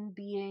in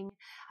being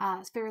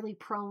fairly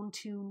prone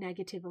to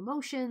negative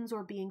emotions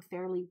or being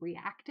fairly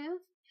reactive.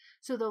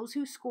 So those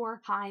who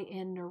score high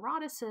in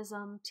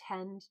neuroticism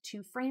tend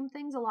to frame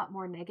things a lot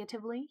more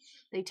negatively.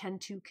 They tend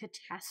to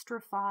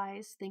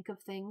catastrophize, think of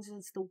things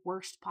as the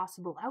worst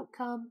possible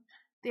outcome.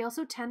 They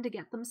also tend to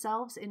get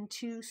themselves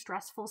into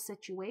stressful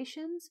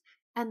situations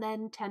and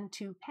then tend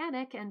to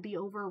panic and be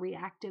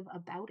overreactive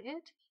about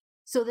it.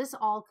 So this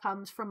all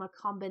comes from a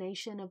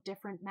combination of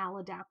different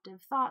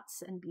maladaptive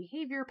thoughts and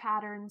behavior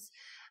patterns,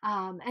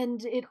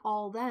 and it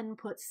all then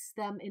puts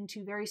them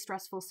into very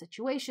stressful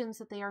situations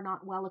that they are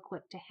not well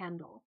equipped to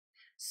handle.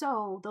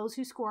 So those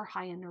who score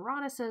high in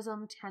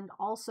neuroticism tend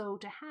also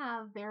to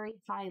have very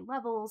high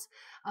levels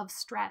of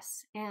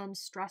stress and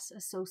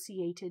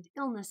stress-associated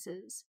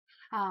illnesses.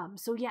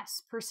 So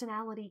yes,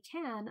 personality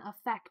can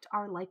affect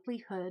our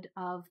likelihood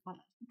of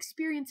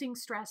experiencing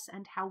stress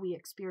and how we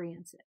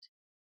experience it.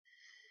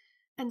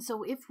 And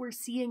so if we're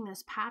seeing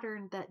this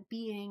pattern that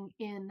being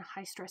in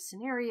high stress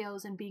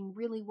scenarios and being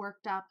really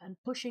worked up and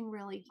pushing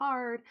really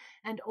hard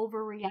and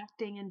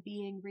overreacting and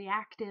being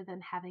reactive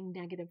and having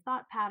negative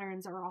thought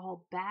patterns are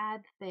all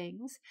bad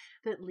things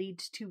that lead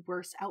to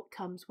worse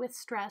outcomes with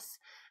stress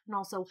and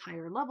also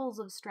higher levels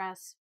of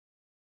stress,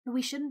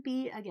 we shouldn't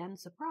be, again,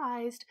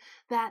 surprised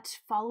that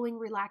following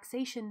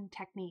relaxation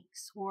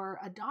techniques or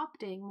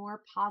adopting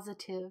more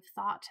positive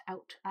thought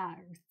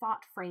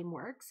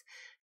frameworks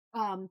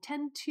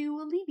tend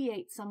to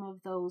alleviate some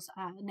of those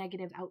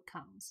negative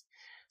outcomes.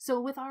 So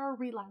with our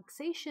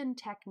relaxation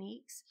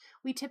techniques,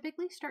 we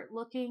typically start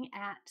looking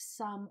at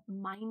some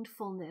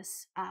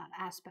mindfulness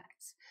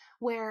aspects,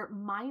 where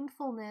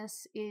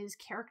mindfulness is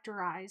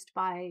characterized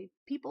by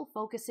people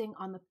focusing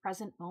on the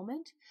present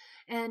moment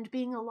and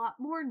being a lot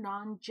more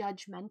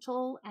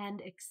non-judgmental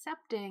and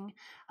accepting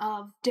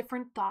of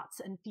different thoughts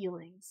and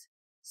feelings.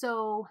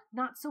 So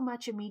not so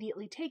much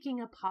immediately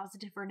taking a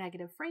positive or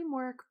negative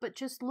framework, but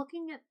just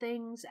looking at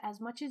things as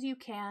much as you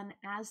can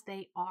as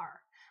they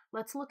are.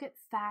 Let's look at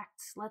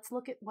facts. Let's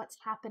look at what's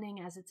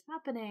happening as it's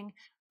happening,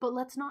 but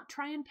let's not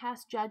try and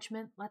pass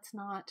judgment. Let's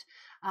not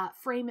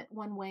frame it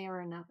one way or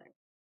another.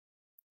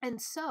 And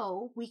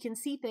so we can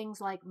see things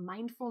like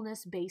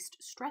mindfulness-based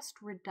stress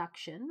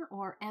reduction,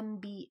 or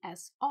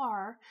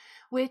MBSR,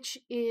 which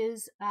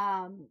is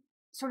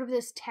sort of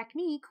this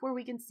technique where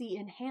we can see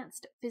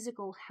enhanced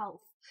physical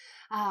health.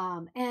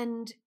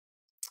 And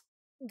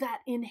that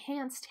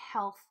enhanced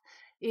health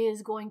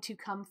is going to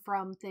come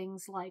from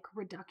things like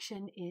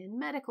reduction in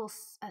medical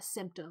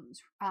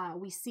symptoms.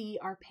 We see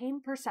our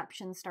pain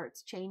perception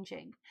starts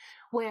changing,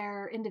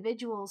 where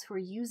individuals who are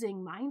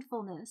using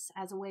mindfulness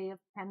as a way of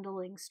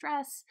handling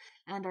stress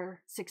and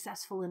are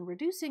successful in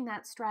reducing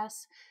that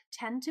stress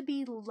tend to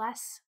be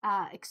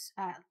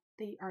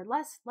they are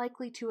less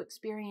likely to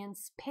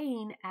experience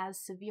pain as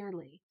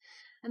severely.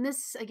 And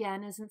this,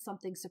 again, isn't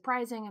something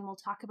surprising, and we'll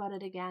talk about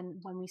it again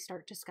when we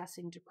start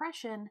discussing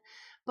depression.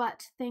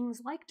 But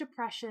things like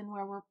depression,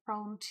 where we're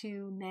prone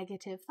to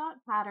negative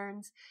thought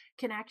patterns,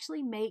 can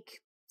actually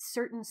make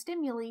certain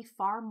stimuli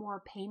far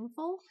more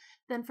painful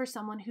than for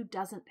someone who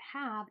doesn't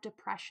have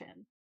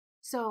depression.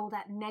 So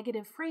that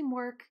negative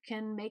framework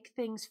can make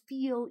things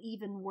feel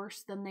even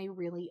worse than they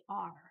really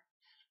are.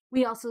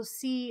 We also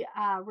see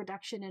a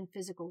reduction in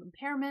physical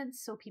impairments,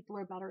 so people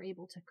are better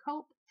able to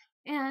cope,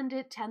 and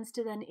it tends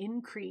to then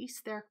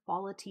increase their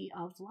quality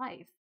of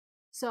life.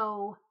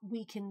 So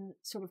we can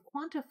sort of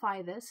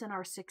quantify this in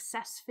our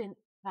success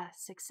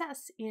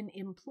in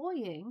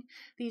employing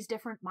these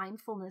different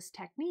mindfulness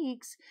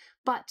techniques,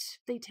 but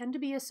they tend to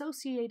be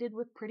associated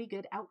with pretty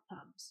good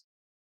outcomes.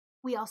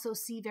 We also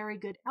see very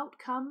good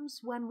outcomes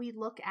when we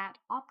look at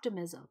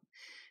optimism.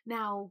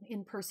 Now,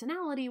 in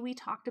personality, we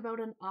talked about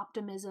an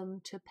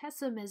optimism to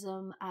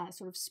pessimism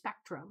sort of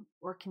spectrum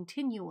or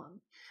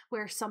continuum,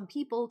 where some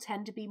people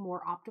tend to be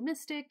more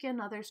optimistic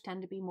and others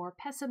tend to be more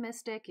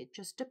pessimistic. It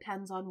just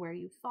depends on where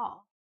you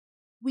fall.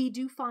 We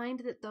do find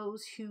that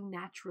those who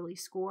naturally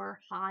score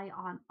high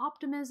on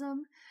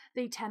optimism,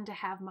 they tend to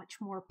have much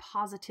more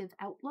positive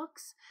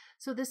outlooks.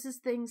 So this is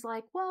things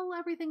like, well,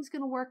 everything's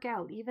going to work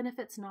out, even if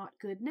it's not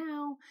good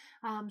now,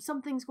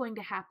 something's going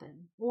to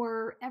happen,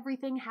 or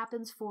everything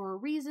happens for a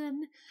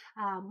reason.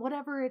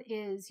 Whatever it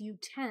is, you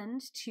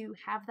tend to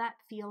have that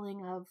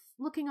feeling of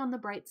looking on the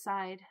bright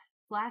side,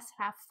 glass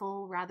half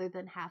full rather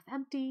than half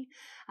empty,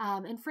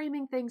 and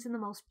framing things in the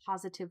most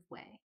positive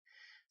way.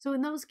 So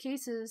in those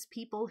cases,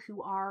 people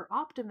who are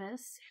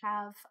optimists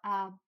have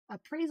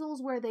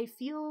appraisals where they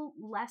feel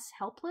less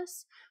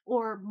helpless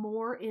or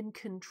more in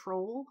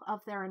control of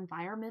their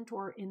environment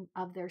or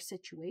of their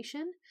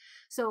situation.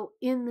 So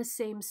in the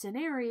same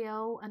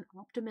scenario, an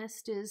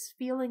optimist is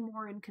feeling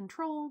more in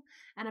control,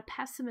 and a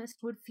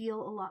pessimist would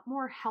feel a lot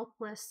more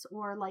helpless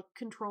or like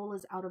control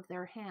is out of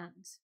their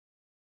hands.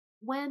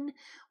 When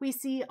we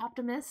see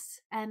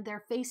optimists and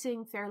they're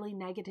facing fairly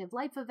negative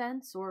life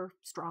events or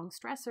strong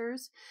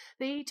stressors,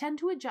 they tend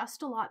to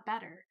adjust a lot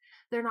better.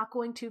 They're not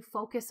going to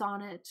focus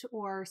on it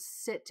or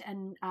sit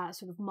and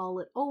sort of mull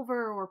it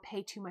over or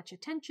pay too much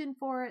attention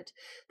for it.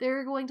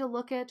 They're going to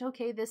look at,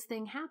 okay, this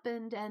thing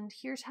happened and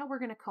here's how we're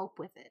going to cope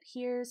with it.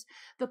 Here's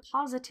the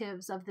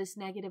positives of this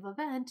negative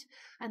event,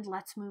 and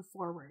let's move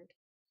forward.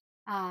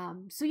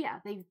 So yeah,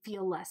 they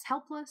feel less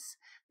helpless.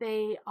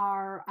 They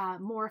are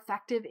more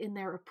effective in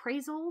their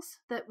appraisals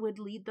that would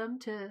lead them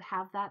to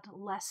have that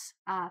less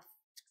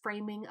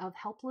framing of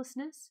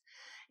helplessness.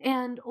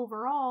 And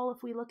overall,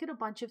 if we look at a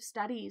bunch of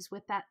studies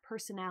with that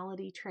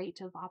personality trait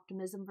of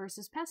optimism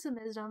versus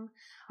pessimism,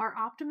 our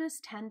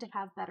optimists tend to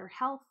have better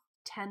health,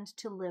 tend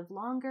to live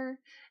longer,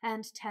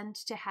 and tend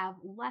to have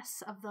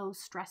less of those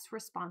stress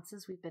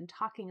responses we've been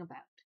talking about.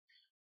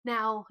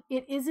 Now,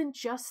 it isn't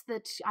just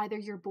that either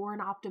you're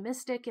born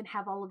optimistic and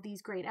have all of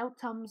these great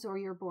outcomes, or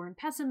you're born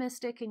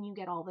pessimistic and you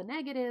get all the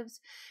negatives.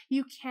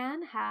 You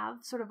can have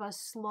sort of a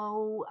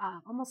slow,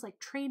 almost like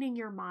training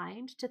your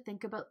mind to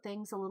think about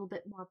things a little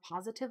bit more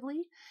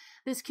positively.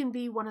 This can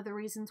be one of the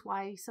reasons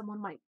why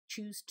someone might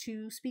choose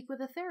to speak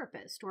with a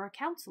therapist or a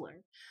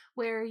counselor,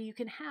 where you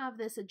can have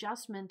this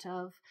adjustment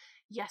of,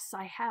 yes,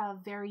 I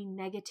have very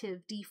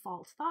negative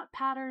default thought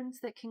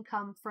patterns that can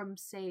come from,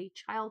 say,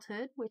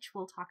 childhood, which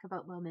we'll talk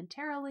about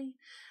momentarily.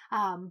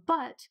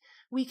 But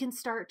we can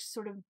start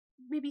sort of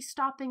maybe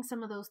stopping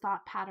some of those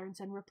thought patterns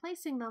and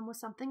replacing them with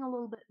something a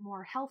little bit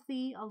more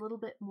healthy, a little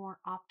bit more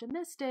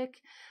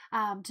optimistic,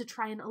 to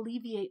try and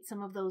alleviate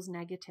some of those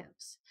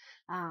negatives.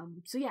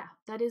 So yeah,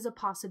 that is a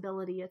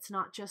possibility. It's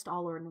not just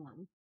all or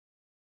none.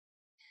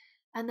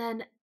 And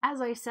then, as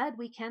I said,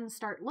 we can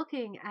start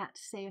looking at,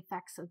 say,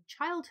 effects of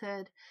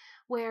childhood,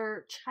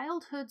 where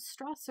childhood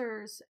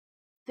stressors,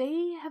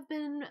 they have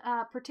been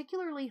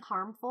particularly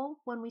harmful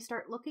when we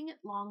start looking at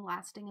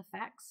long-lasting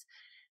effects.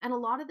 And a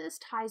lot of this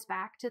ties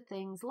back to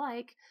things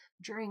like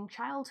during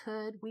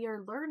childhood, we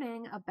are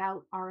learning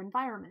about our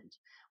environment.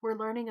 We're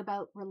learning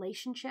about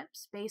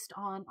relationships based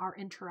on our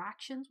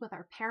interactions with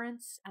our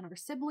parents and our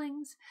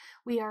siblings.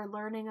 We are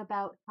learning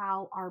about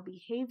how our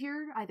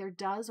behavior either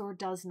does or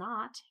does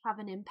not have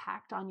an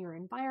impact on your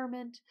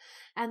environment.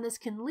 And this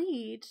can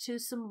lead to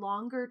some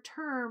longer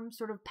term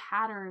sort of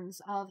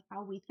patterns of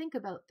how we think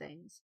about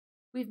things.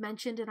 We've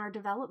mentioned in our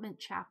development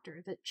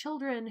chapter that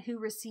children who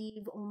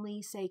receive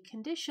only, say,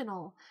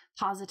 conditional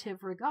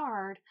positive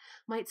regard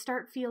might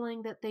start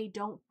feeling that they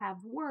don't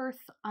have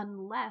worth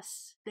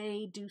unless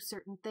they do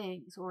certain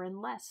things or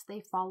unless they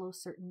follow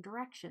certain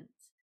directions.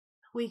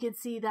 We could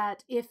see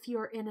that if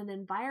you're in an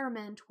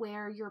environment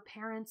where your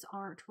parents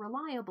aren't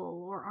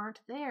reliable or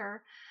aren't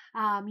there,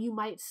 you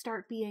might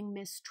start being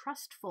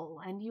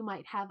mistrustful and you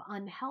might have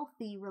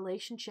unhealthy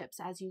relationships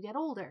as you get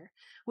older,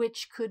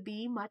 which could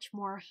be much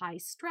more high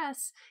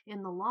stress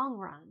in the long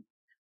run.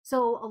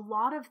 So, a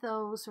lot of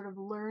those sort of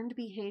learned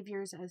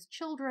behaviors as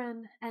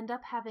children end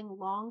up having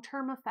long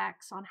term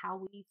effects on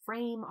how we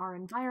frame our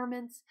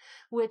environments,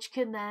 which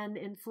can then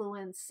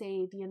influence,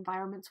 say, the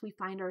environments we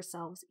find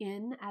ourselves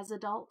in as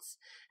adults.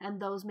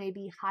 And those may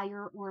be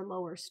higher or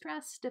lower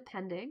stress,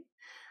 depending,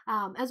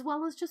 as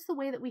well as just the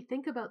way that we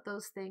think about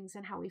those things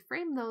and how we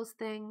frame those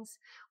things.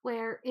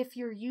 Where if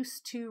you're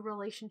used to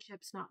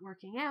relationships not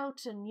working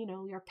out and,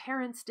 your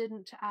parents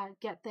didn't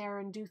get there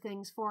and do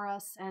things for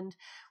us, and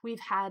we've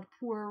had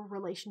poor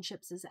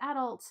relationships as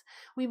adults,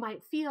 we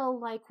might feel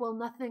like, well,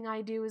 nothing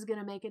I do is going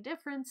to make a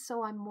difference,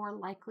 so I'm more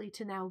likely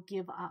to now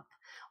give up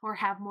or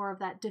have more of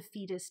that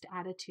defeatist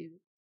attitude.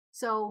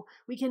 So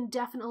we can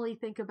definitely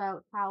think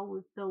about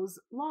how those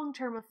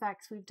long-term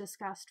effects we've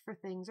discussed for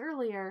things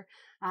earlier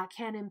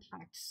can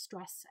impact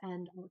stress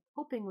and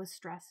coping with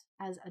stress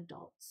as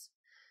adults.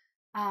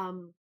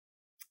 Um,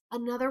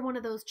 Another one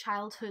of those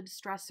childhood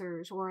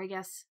stressors, or I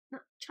guess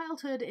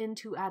childhood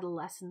into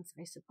adolescence,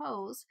 I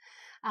suppose,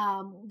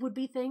 would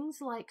be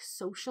things like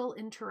social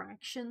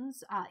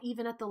interactions,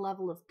 even at the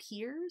level of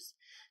peers.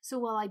 So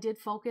while I did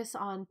focus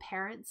on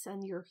parents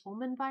and your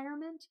home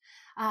environment,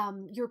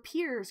 your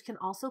peers can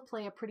also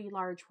play a pretty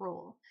large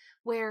role,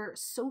 where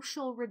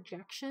social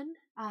rejection,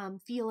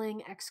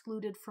 feeling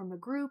excluded from a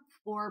group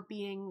or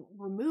being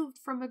removed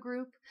from a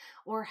group,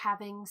 or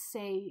having,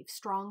 say,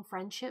 strong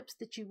friendships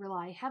that you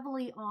rely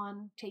heavily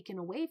on taken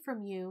away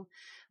from you,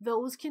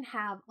 those can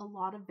have a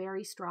lot of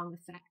very strong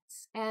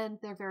effects. And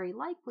they're very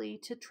likely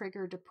to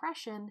trigger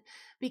depression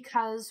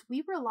because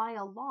we rely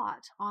a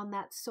lot on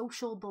that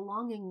social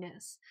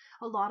belongingness.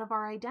 A lot of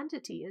our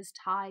identity is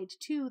tied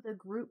to the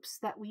groups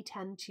that we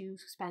tend to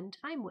spend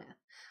time with.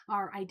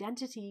 Our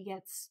identity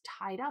gets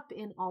tied up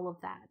in all of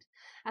that.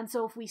 And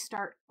so if we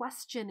start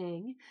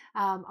questioning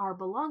our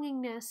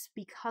belongingness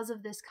because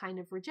of this kind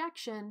of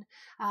rejection,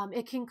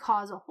 it can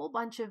cause a whole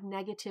bunch of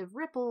negative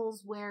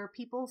ripples where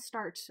people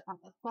start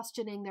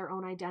questioning their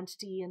own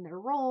identity and their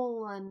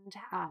role and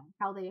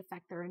how they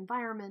affect their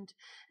environment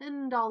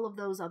and all of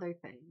those other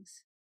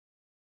things.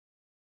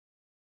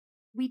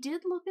 We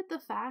did look at the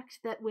fact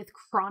that with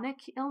chronic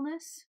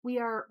illness, we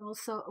are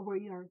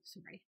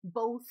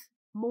both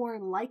more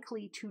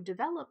likely to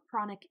develop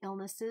chronic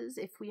illnesses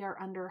if we are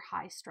under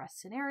high stress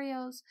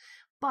scenarios.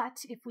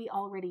 But if we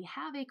already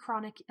have a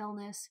chronic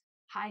illness,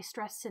 high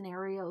stress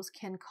scenarios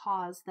can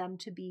cause them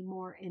to be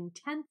more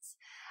intense.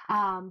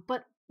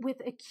 But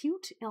with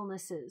acute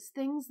illnesses,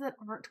 things that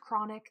aren't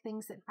chronic,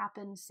 things that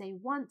happen, say,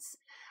 once,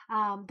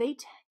 they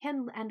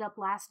can end up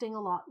lasting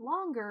a lot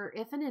longer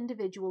if an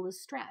individual is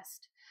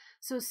stressed.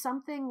 So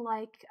something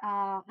like,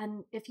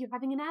 if you're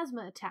having an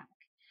asthma attack,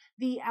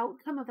 the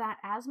outcome of that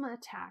asthma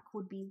attack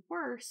would be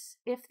worse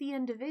if the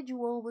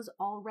individual was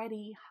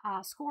already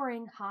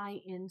scoring high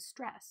in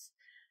stress.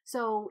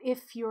 So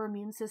if your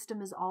immune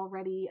system is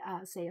already,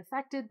 say,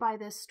 affected by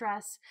this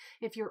stress,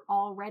 if you're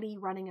already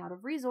running out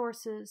of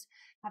resources,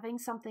 having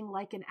something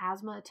like an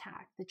asthma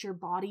attack that your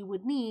body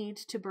would need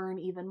to burn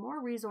even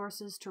more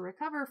resources to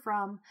recover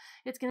from,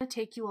 it's going to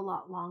take you a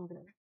lot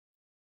longer.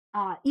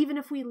 Even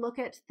if we look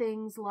at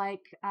things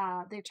like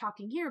they're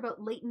talking here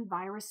about latent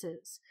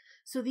viruses.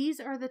 So these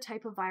are the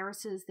type of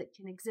viruses that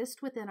can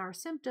exist within our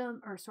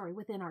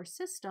within our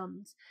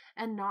systems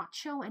and not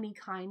show any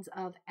kinds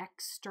of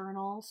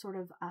external sort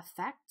of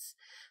effects.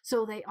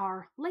 So they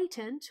are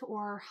latent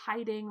or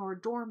hiding or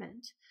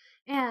dormant.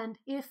 And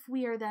if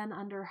we are then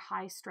under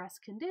high stress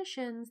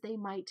conditions, they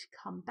might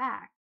come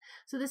back.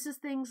 So this is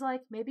things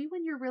like maybe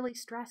when you're really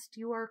stressed,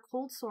 your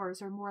cold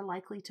sores are more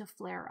likely to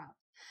flare up.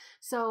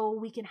 So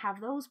we can have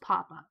those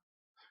pop up.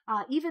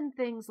 Even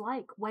things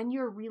like when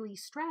you're really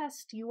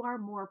stressed, you are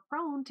more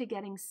prone to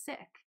getting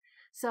sick.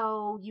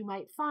 So you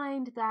might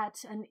find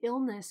that an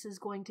illness is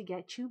going to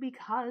get you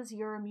because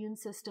your immune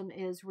system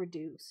is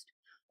reduced.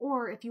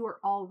 Or if you are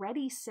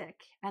already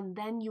sick and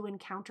then you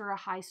encounter a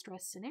high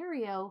stress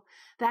scenario,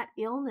 that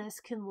illness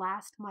can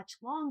last much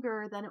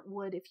longer than it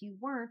would if you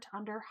weren't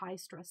under high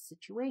stress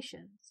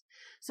situations.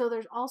 So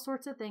there's all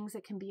sorts of things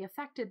that can be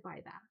affected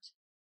by that.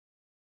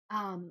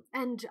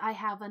 And I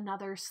have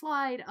another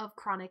slide of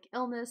chronic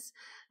illness,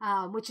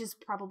 which is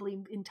probably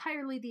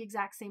entirely the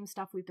exact same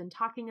stuff we've been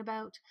talking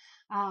about,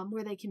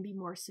 where they can be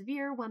more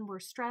severe when we're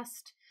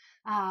stressed.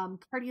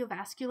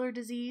 Cardiovascular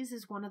disease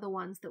is one of the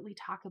ones that we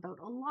talk about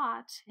a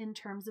lot in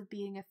terms of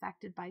being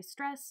affected by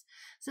stress,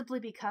 simply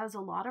because a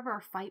lot of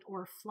our fight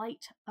or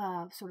flight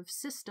sort of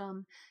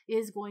system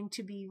is going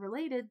to be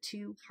related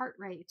to heart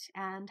rate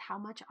and how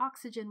much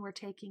oxygen we're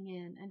taking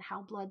in and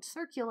how blood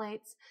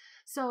circulates.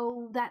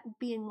 So that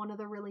being one of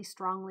the really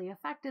strongly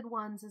affected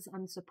ones is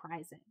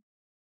unsurprising.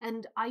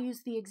 And I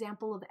use the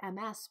example of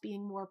MS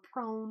being more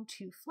prone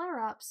to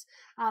flare-ups.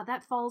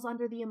 That falls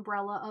under the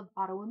umbrella of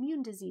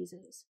autoimmune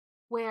diseases.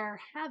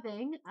 where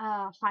having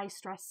high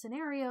stress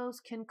scenarios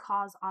can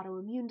cause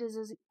autoimmune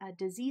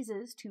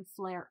diseases to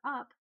flare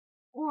up,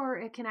 or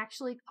it can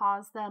actually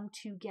cause them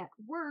to get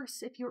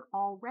worse if you're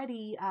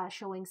already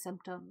showing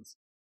symptoms.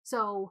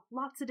 So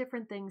lots of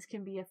different things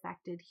can be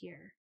affected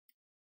here.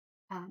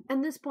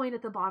 And this point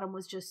at the bottom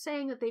was just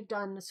saying that they've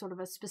done sort of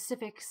a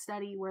specific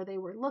study where they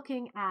were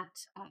looking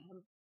at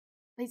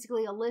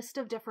basically a list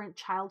of different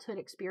childhood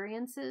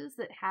experiences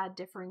that had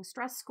differing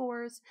stress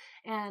scores,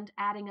 and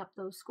adding up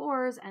those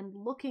scores and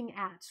looking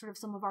at sort of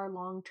some of our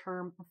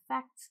long-term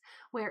effects,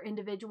 where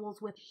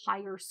individuals with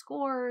higher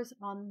scores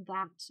on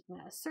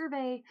that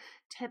survey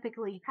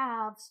typically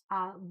have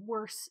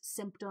worse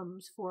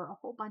symptoms for a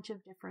whole bunch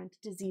of different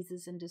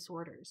diseases and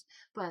disorders.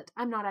 But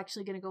I'm not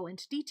actually going to go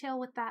into detail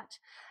with that.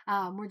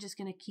 We're just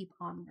going to keep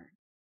onward.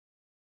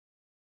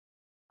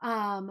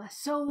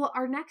 So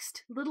our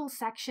next little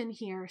section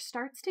here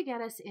starts to get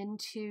us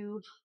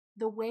into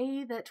the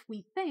way that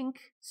we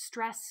think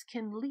stress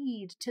can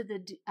lead to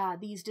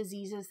these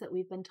diseases that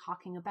we've been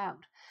talking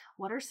about.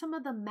 What are some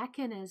of the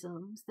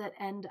mechanisms that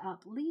end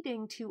up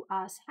leading to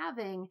us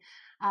having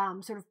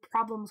sort of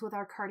problems with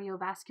our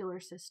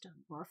cardiovascular system,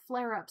 or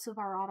flare-ups of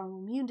our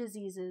autoimmune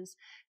diseases?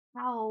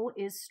 How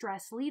is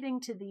stress leading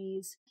to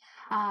these?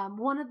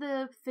 One of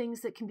the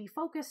things that can be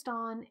focused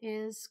on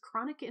is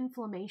chronic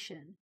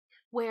inflammation,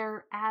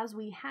 where as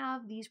we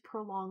have these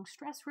prolonged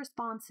stress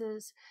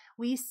responses,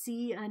 we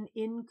see an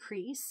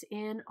increase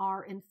in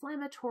our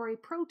inflammatory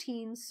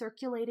proteins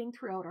circulating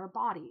throughout our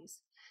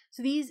bodies.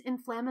 So these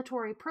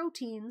inflammatory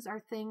proteins are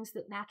things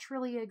that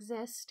naturally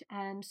exist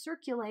and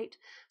circulate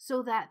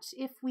so that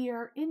if we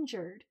are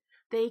injured,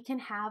 they can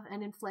have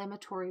an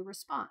inflammatory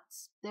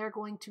response. They're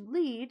going to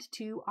lead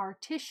to our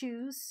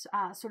tissues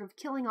sort of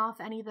killing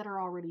off any that are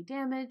already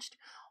damaged,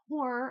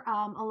 or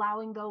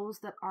allowing those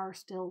that are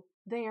still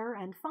there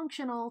and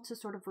functional to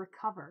sort of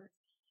recover.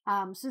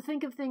 So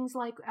think of things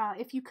like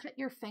if you cut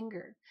your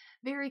finger,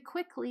 very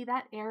quickly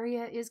that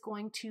area is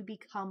going to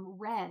become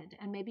red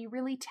and maybe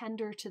really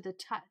tender to the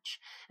touch.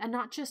 And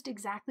not just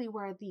exactly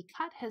where the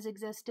cut has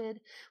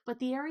existed, but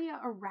the area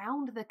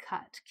around the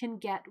cut can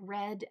get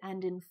red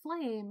and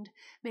inflamed,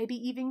 maybe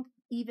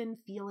even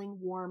feeling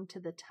warm to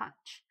the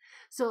touch.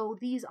 So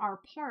these are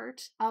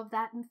part of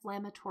that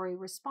inflammatory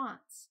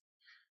response.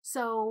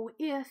 So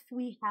if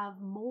we have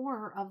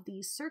more of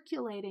these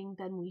circulating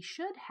than we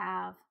should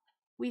have,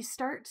 we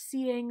start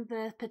seeing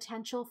the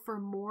potential for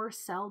more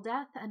cell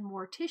death and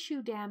more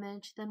tissue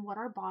damage than what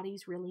our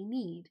bodies really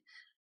need.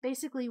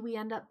 Basically, we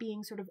end up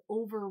being sort of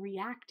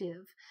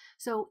overreactive.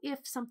 So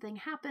if something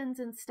happens,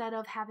 instead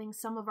of having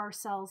some of our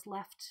cells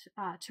left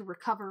to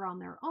recover on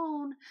their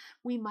own,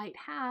 we might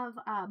have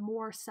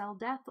more cell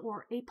death,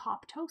 or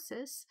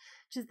apoptosis,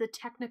 which is the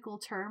technical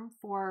term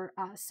for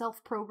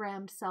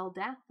self-programmed cell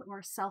death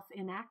or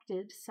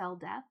self-enacted cell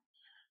death,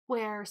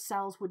 where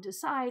cells would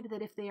decide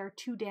that if they are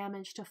too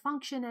damaged to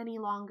function any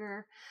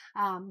longer,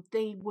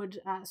 they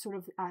would sort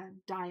of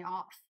die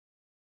off.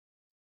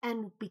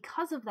 And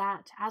because of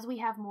that, as we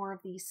have more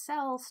of these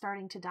cells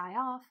starting to die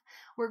off,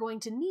 we're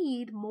going to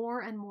need more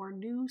and more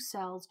new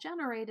cells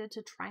generated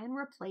to try and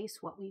replace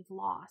what we've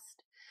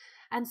lost.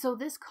 And so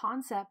this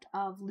concept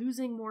of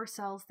losing more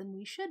cells than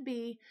we should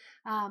be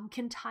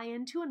can tie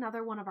into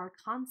another one of our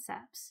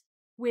concepts,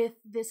 with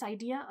this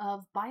idea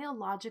of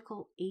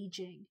biological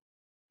aging.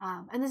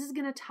 And this is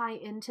going to tie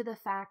into the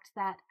fact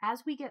that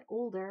as we get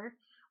older,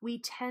 we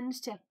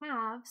tend to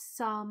have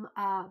some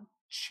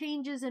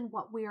changes in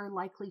what we are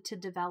likely to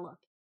develop.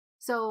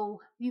 So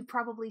you've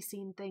probably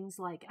seen things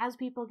like, as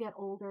people get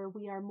older,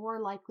 we are more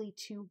likely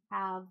to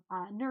have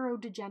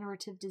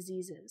neurodegenerative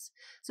diseases.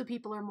 So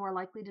people are more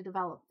likely to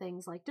develop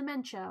things like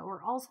dementia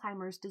or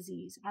Alzheimer's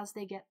disease as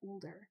they get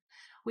older.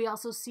 We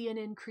also see an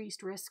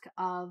increased risk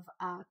of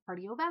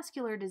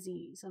cardiovascular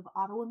disease, of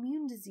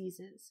autoimmune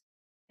diseases.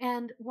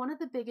 And one of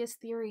the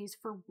biggest theories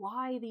for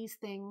why these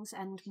things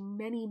and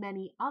many,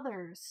 many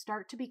others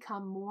start to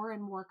become more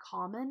and more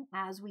common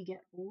as we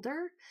get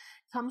older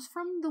comes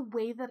from the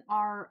way that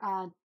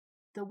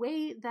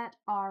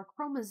our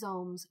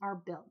chromosomes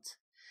are built,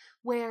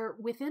 where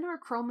within our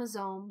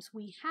chromosomes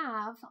we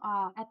have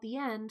at the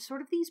end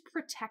sort of these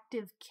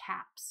protective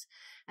caps,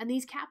 and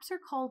these caps are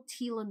called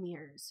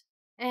telomeres.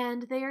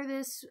 And they are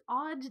this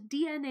odd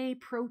DNA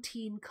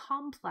protein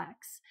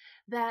complex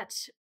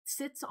that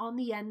sits on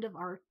the end of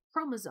our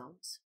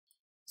chromosomes.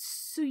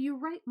 So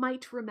you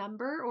might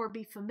remember or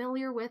be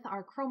familiar with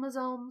our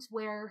chromosomes,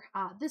 where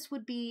this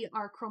would be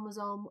our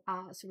chromosome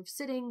sort of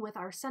sitting with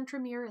our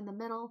centromere in the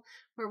middle,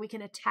 where we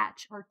can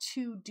attach our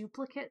two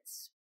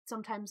duplicates.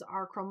 Sometimes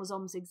our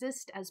chromosomes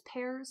exist as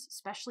pairs,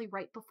 especially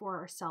right before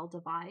our cell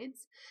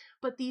divides.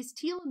 But these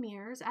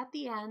telomeres at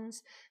the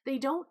ends, they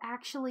don't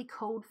actually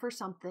code for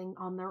something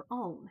on their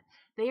own.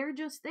 They are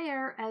just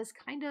there as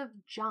kind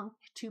of junk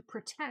to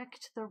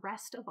protect the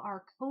rest of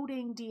our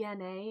coding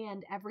DNA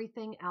and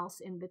everything else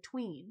in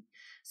between.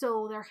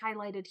 So they're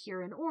highlighted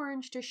here in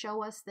orange to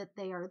show us that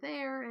they are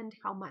there and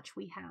how much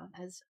we have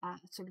as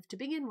sort of to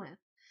begin with.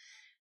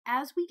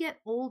 As we get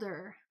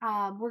older,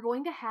 we're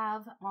going to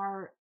have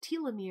our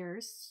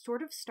telomeres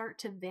sort of start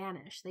to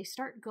vanish. They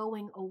start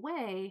going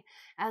away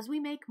as we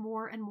make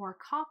more and more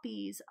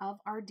copies of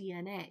our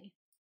DNA.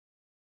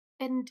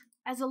 And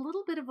as a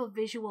little bit of a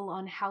visual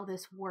on how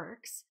this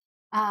works,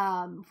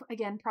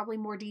 again, probably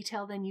more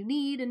detail than you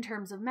need in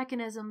terms of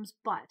mechanisms,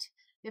 but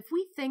if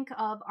we think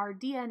of our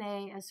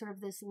DNA as sort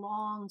of this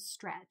long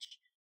stretch,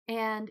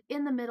 and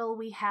in the middle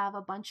we have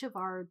a bunch of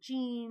our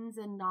genes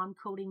and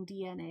non-coding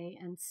DNA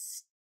and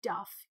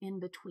stuff in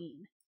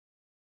between.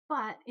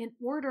 But in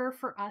order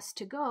for us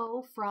to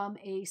go from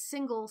a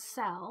single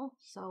cell,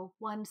 so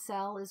one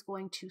cell is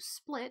going to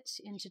split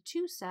into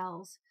two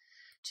cells,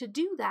 to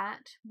do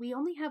that, we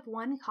only have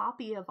one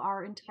copy of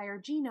our entire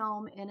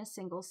genome in a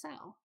single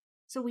cell.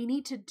 So we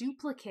need to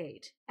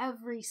duplicate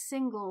every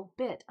single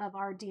bit of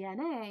our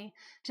DNA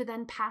to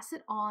then pass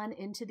it on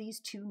into these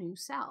two new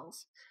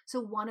cells.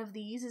 So one of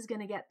these is going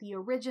to get the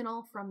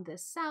original from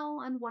this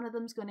cell, and one of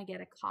them is going to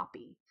get a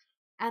copy.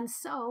 And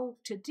so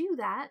to do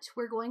that,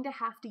 we're going to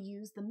have to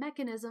use the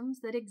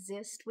mechanisms that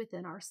exist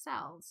within our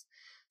cells.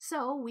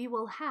 So we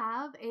will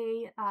have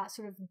a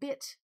sort of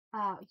bit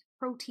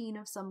protein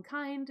of some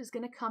kind is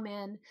going to come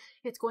in.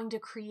 It's going to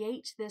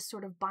create this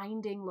sort of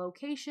binding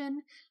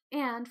location.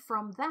 And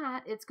from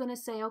that, it's going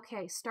to say,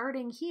 okay,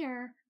 starting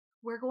here,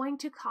 we're going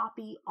to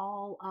copy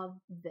all of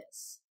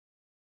this.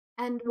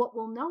 And what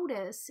we'll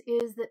notice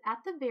is that at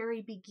the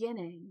very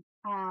beginning,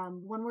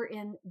 when we're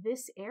in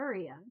this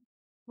area,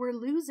 we're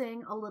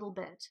losing a little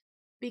bit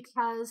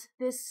because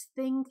this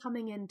thing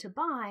coming in to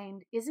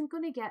bind isn't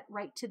going to get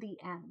right to the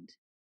end.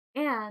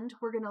 And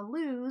we're going to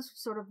lose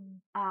sort of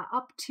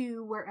up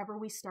to wherever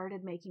we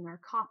started making our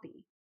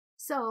copy.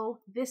 So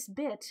this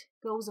bit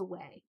goes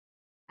away.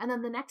 And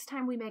then the next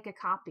time we make a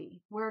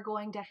copy, we're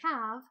going to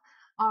have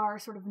our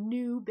sort of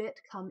new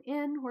bit come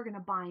in. We're going to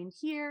bind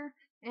here,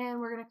 and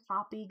we're going to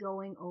copy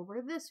going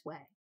over this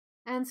way.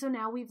 And so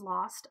now we've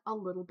lost a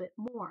little bit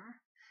more.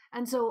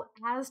 And so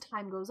as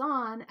time goes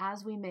on,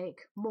 as we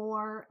make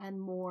more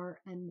and more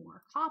and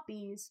more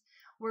copies,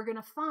 we're going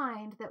to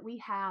find that we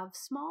have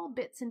small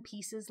bits and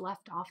pieces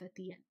left off at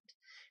the end.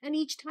 And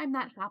each time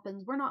that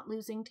happens, we're not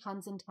losing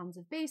tons and tons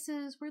of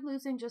bases, we're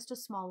losing just a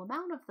small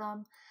amount of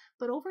them,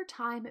 but over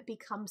time it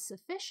becomes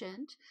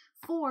sufficient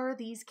for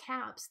these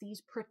caps, these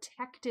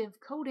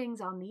protective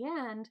coatings on the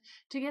end,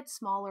 to get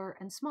smaller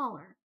and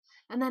smaller.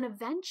 And then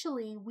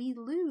eventually we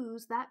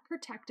lose that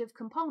protective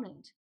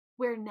component,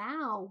 where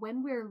now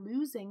when we're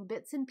losing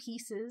bits and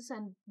pieces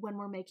and when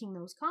we're making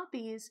those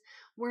copies,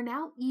 we're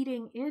now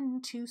eating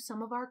into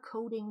some of our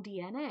coding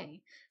DNA.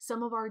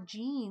 Some of our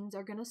genes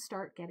are going to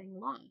start getting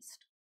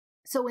lost.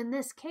 So in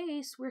this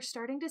case, we're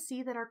starting to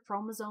see that our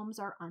chromosomes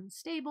are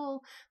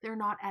unstable, they're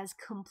not as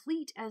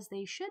complete as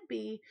they should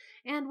be,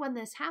 and when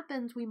this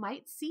happens, we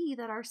might see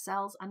that our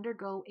cells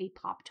undergo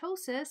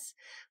apoptosis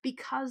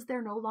because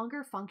they're no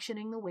longer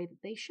functioning the way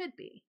that they should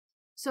be.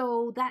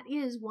 So that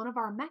is one of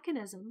our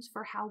mechanisms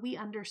for how we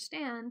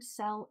understand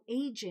cell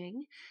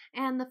aging,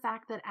 and the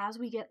fact that as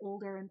we get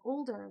older and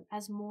older,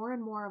 as more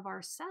and more of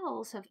our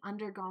cells have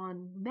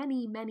undergone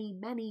many, many,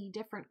 many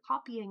different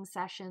copying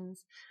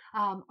sessions,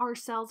 our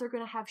cells are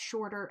going to have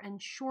shorter and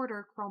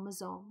shorter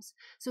chromosomes.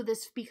 So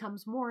this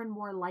becomes more and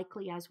more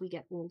likely as we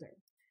get older.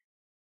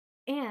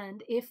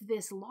 And if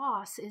this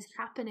loss is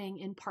happening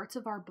in parts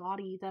of our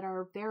body that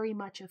are very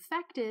much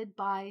affected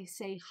by,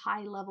 say,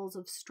 high levels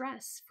of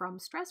stress from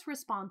stress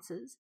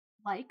responses,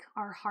 like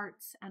our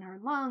hearts and our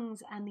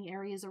lungs and the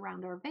areas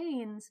around our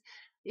veins,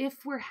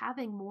 if we're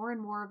having more and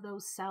more of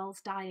those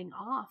cells dying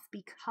off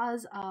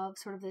because of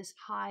sort of this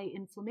high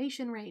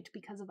inflammation rate,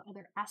 because of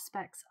other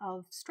aspects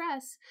of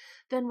stress,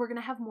 then we're going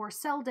to have more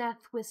cell death,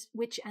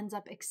 which ends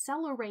up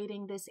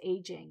accelerating this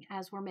aging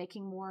as we're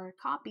making more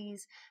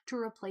copies to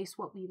replace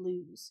what we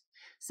lose.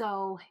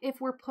 So if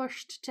we're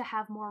pushed to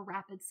have more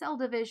rapid cell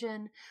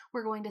division,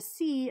 we're going to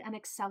see an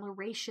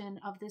acceleration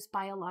of this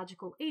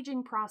biological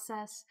aging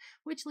process,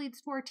 which leads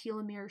to our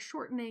telomeres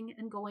shortening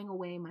and going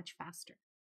away much faster.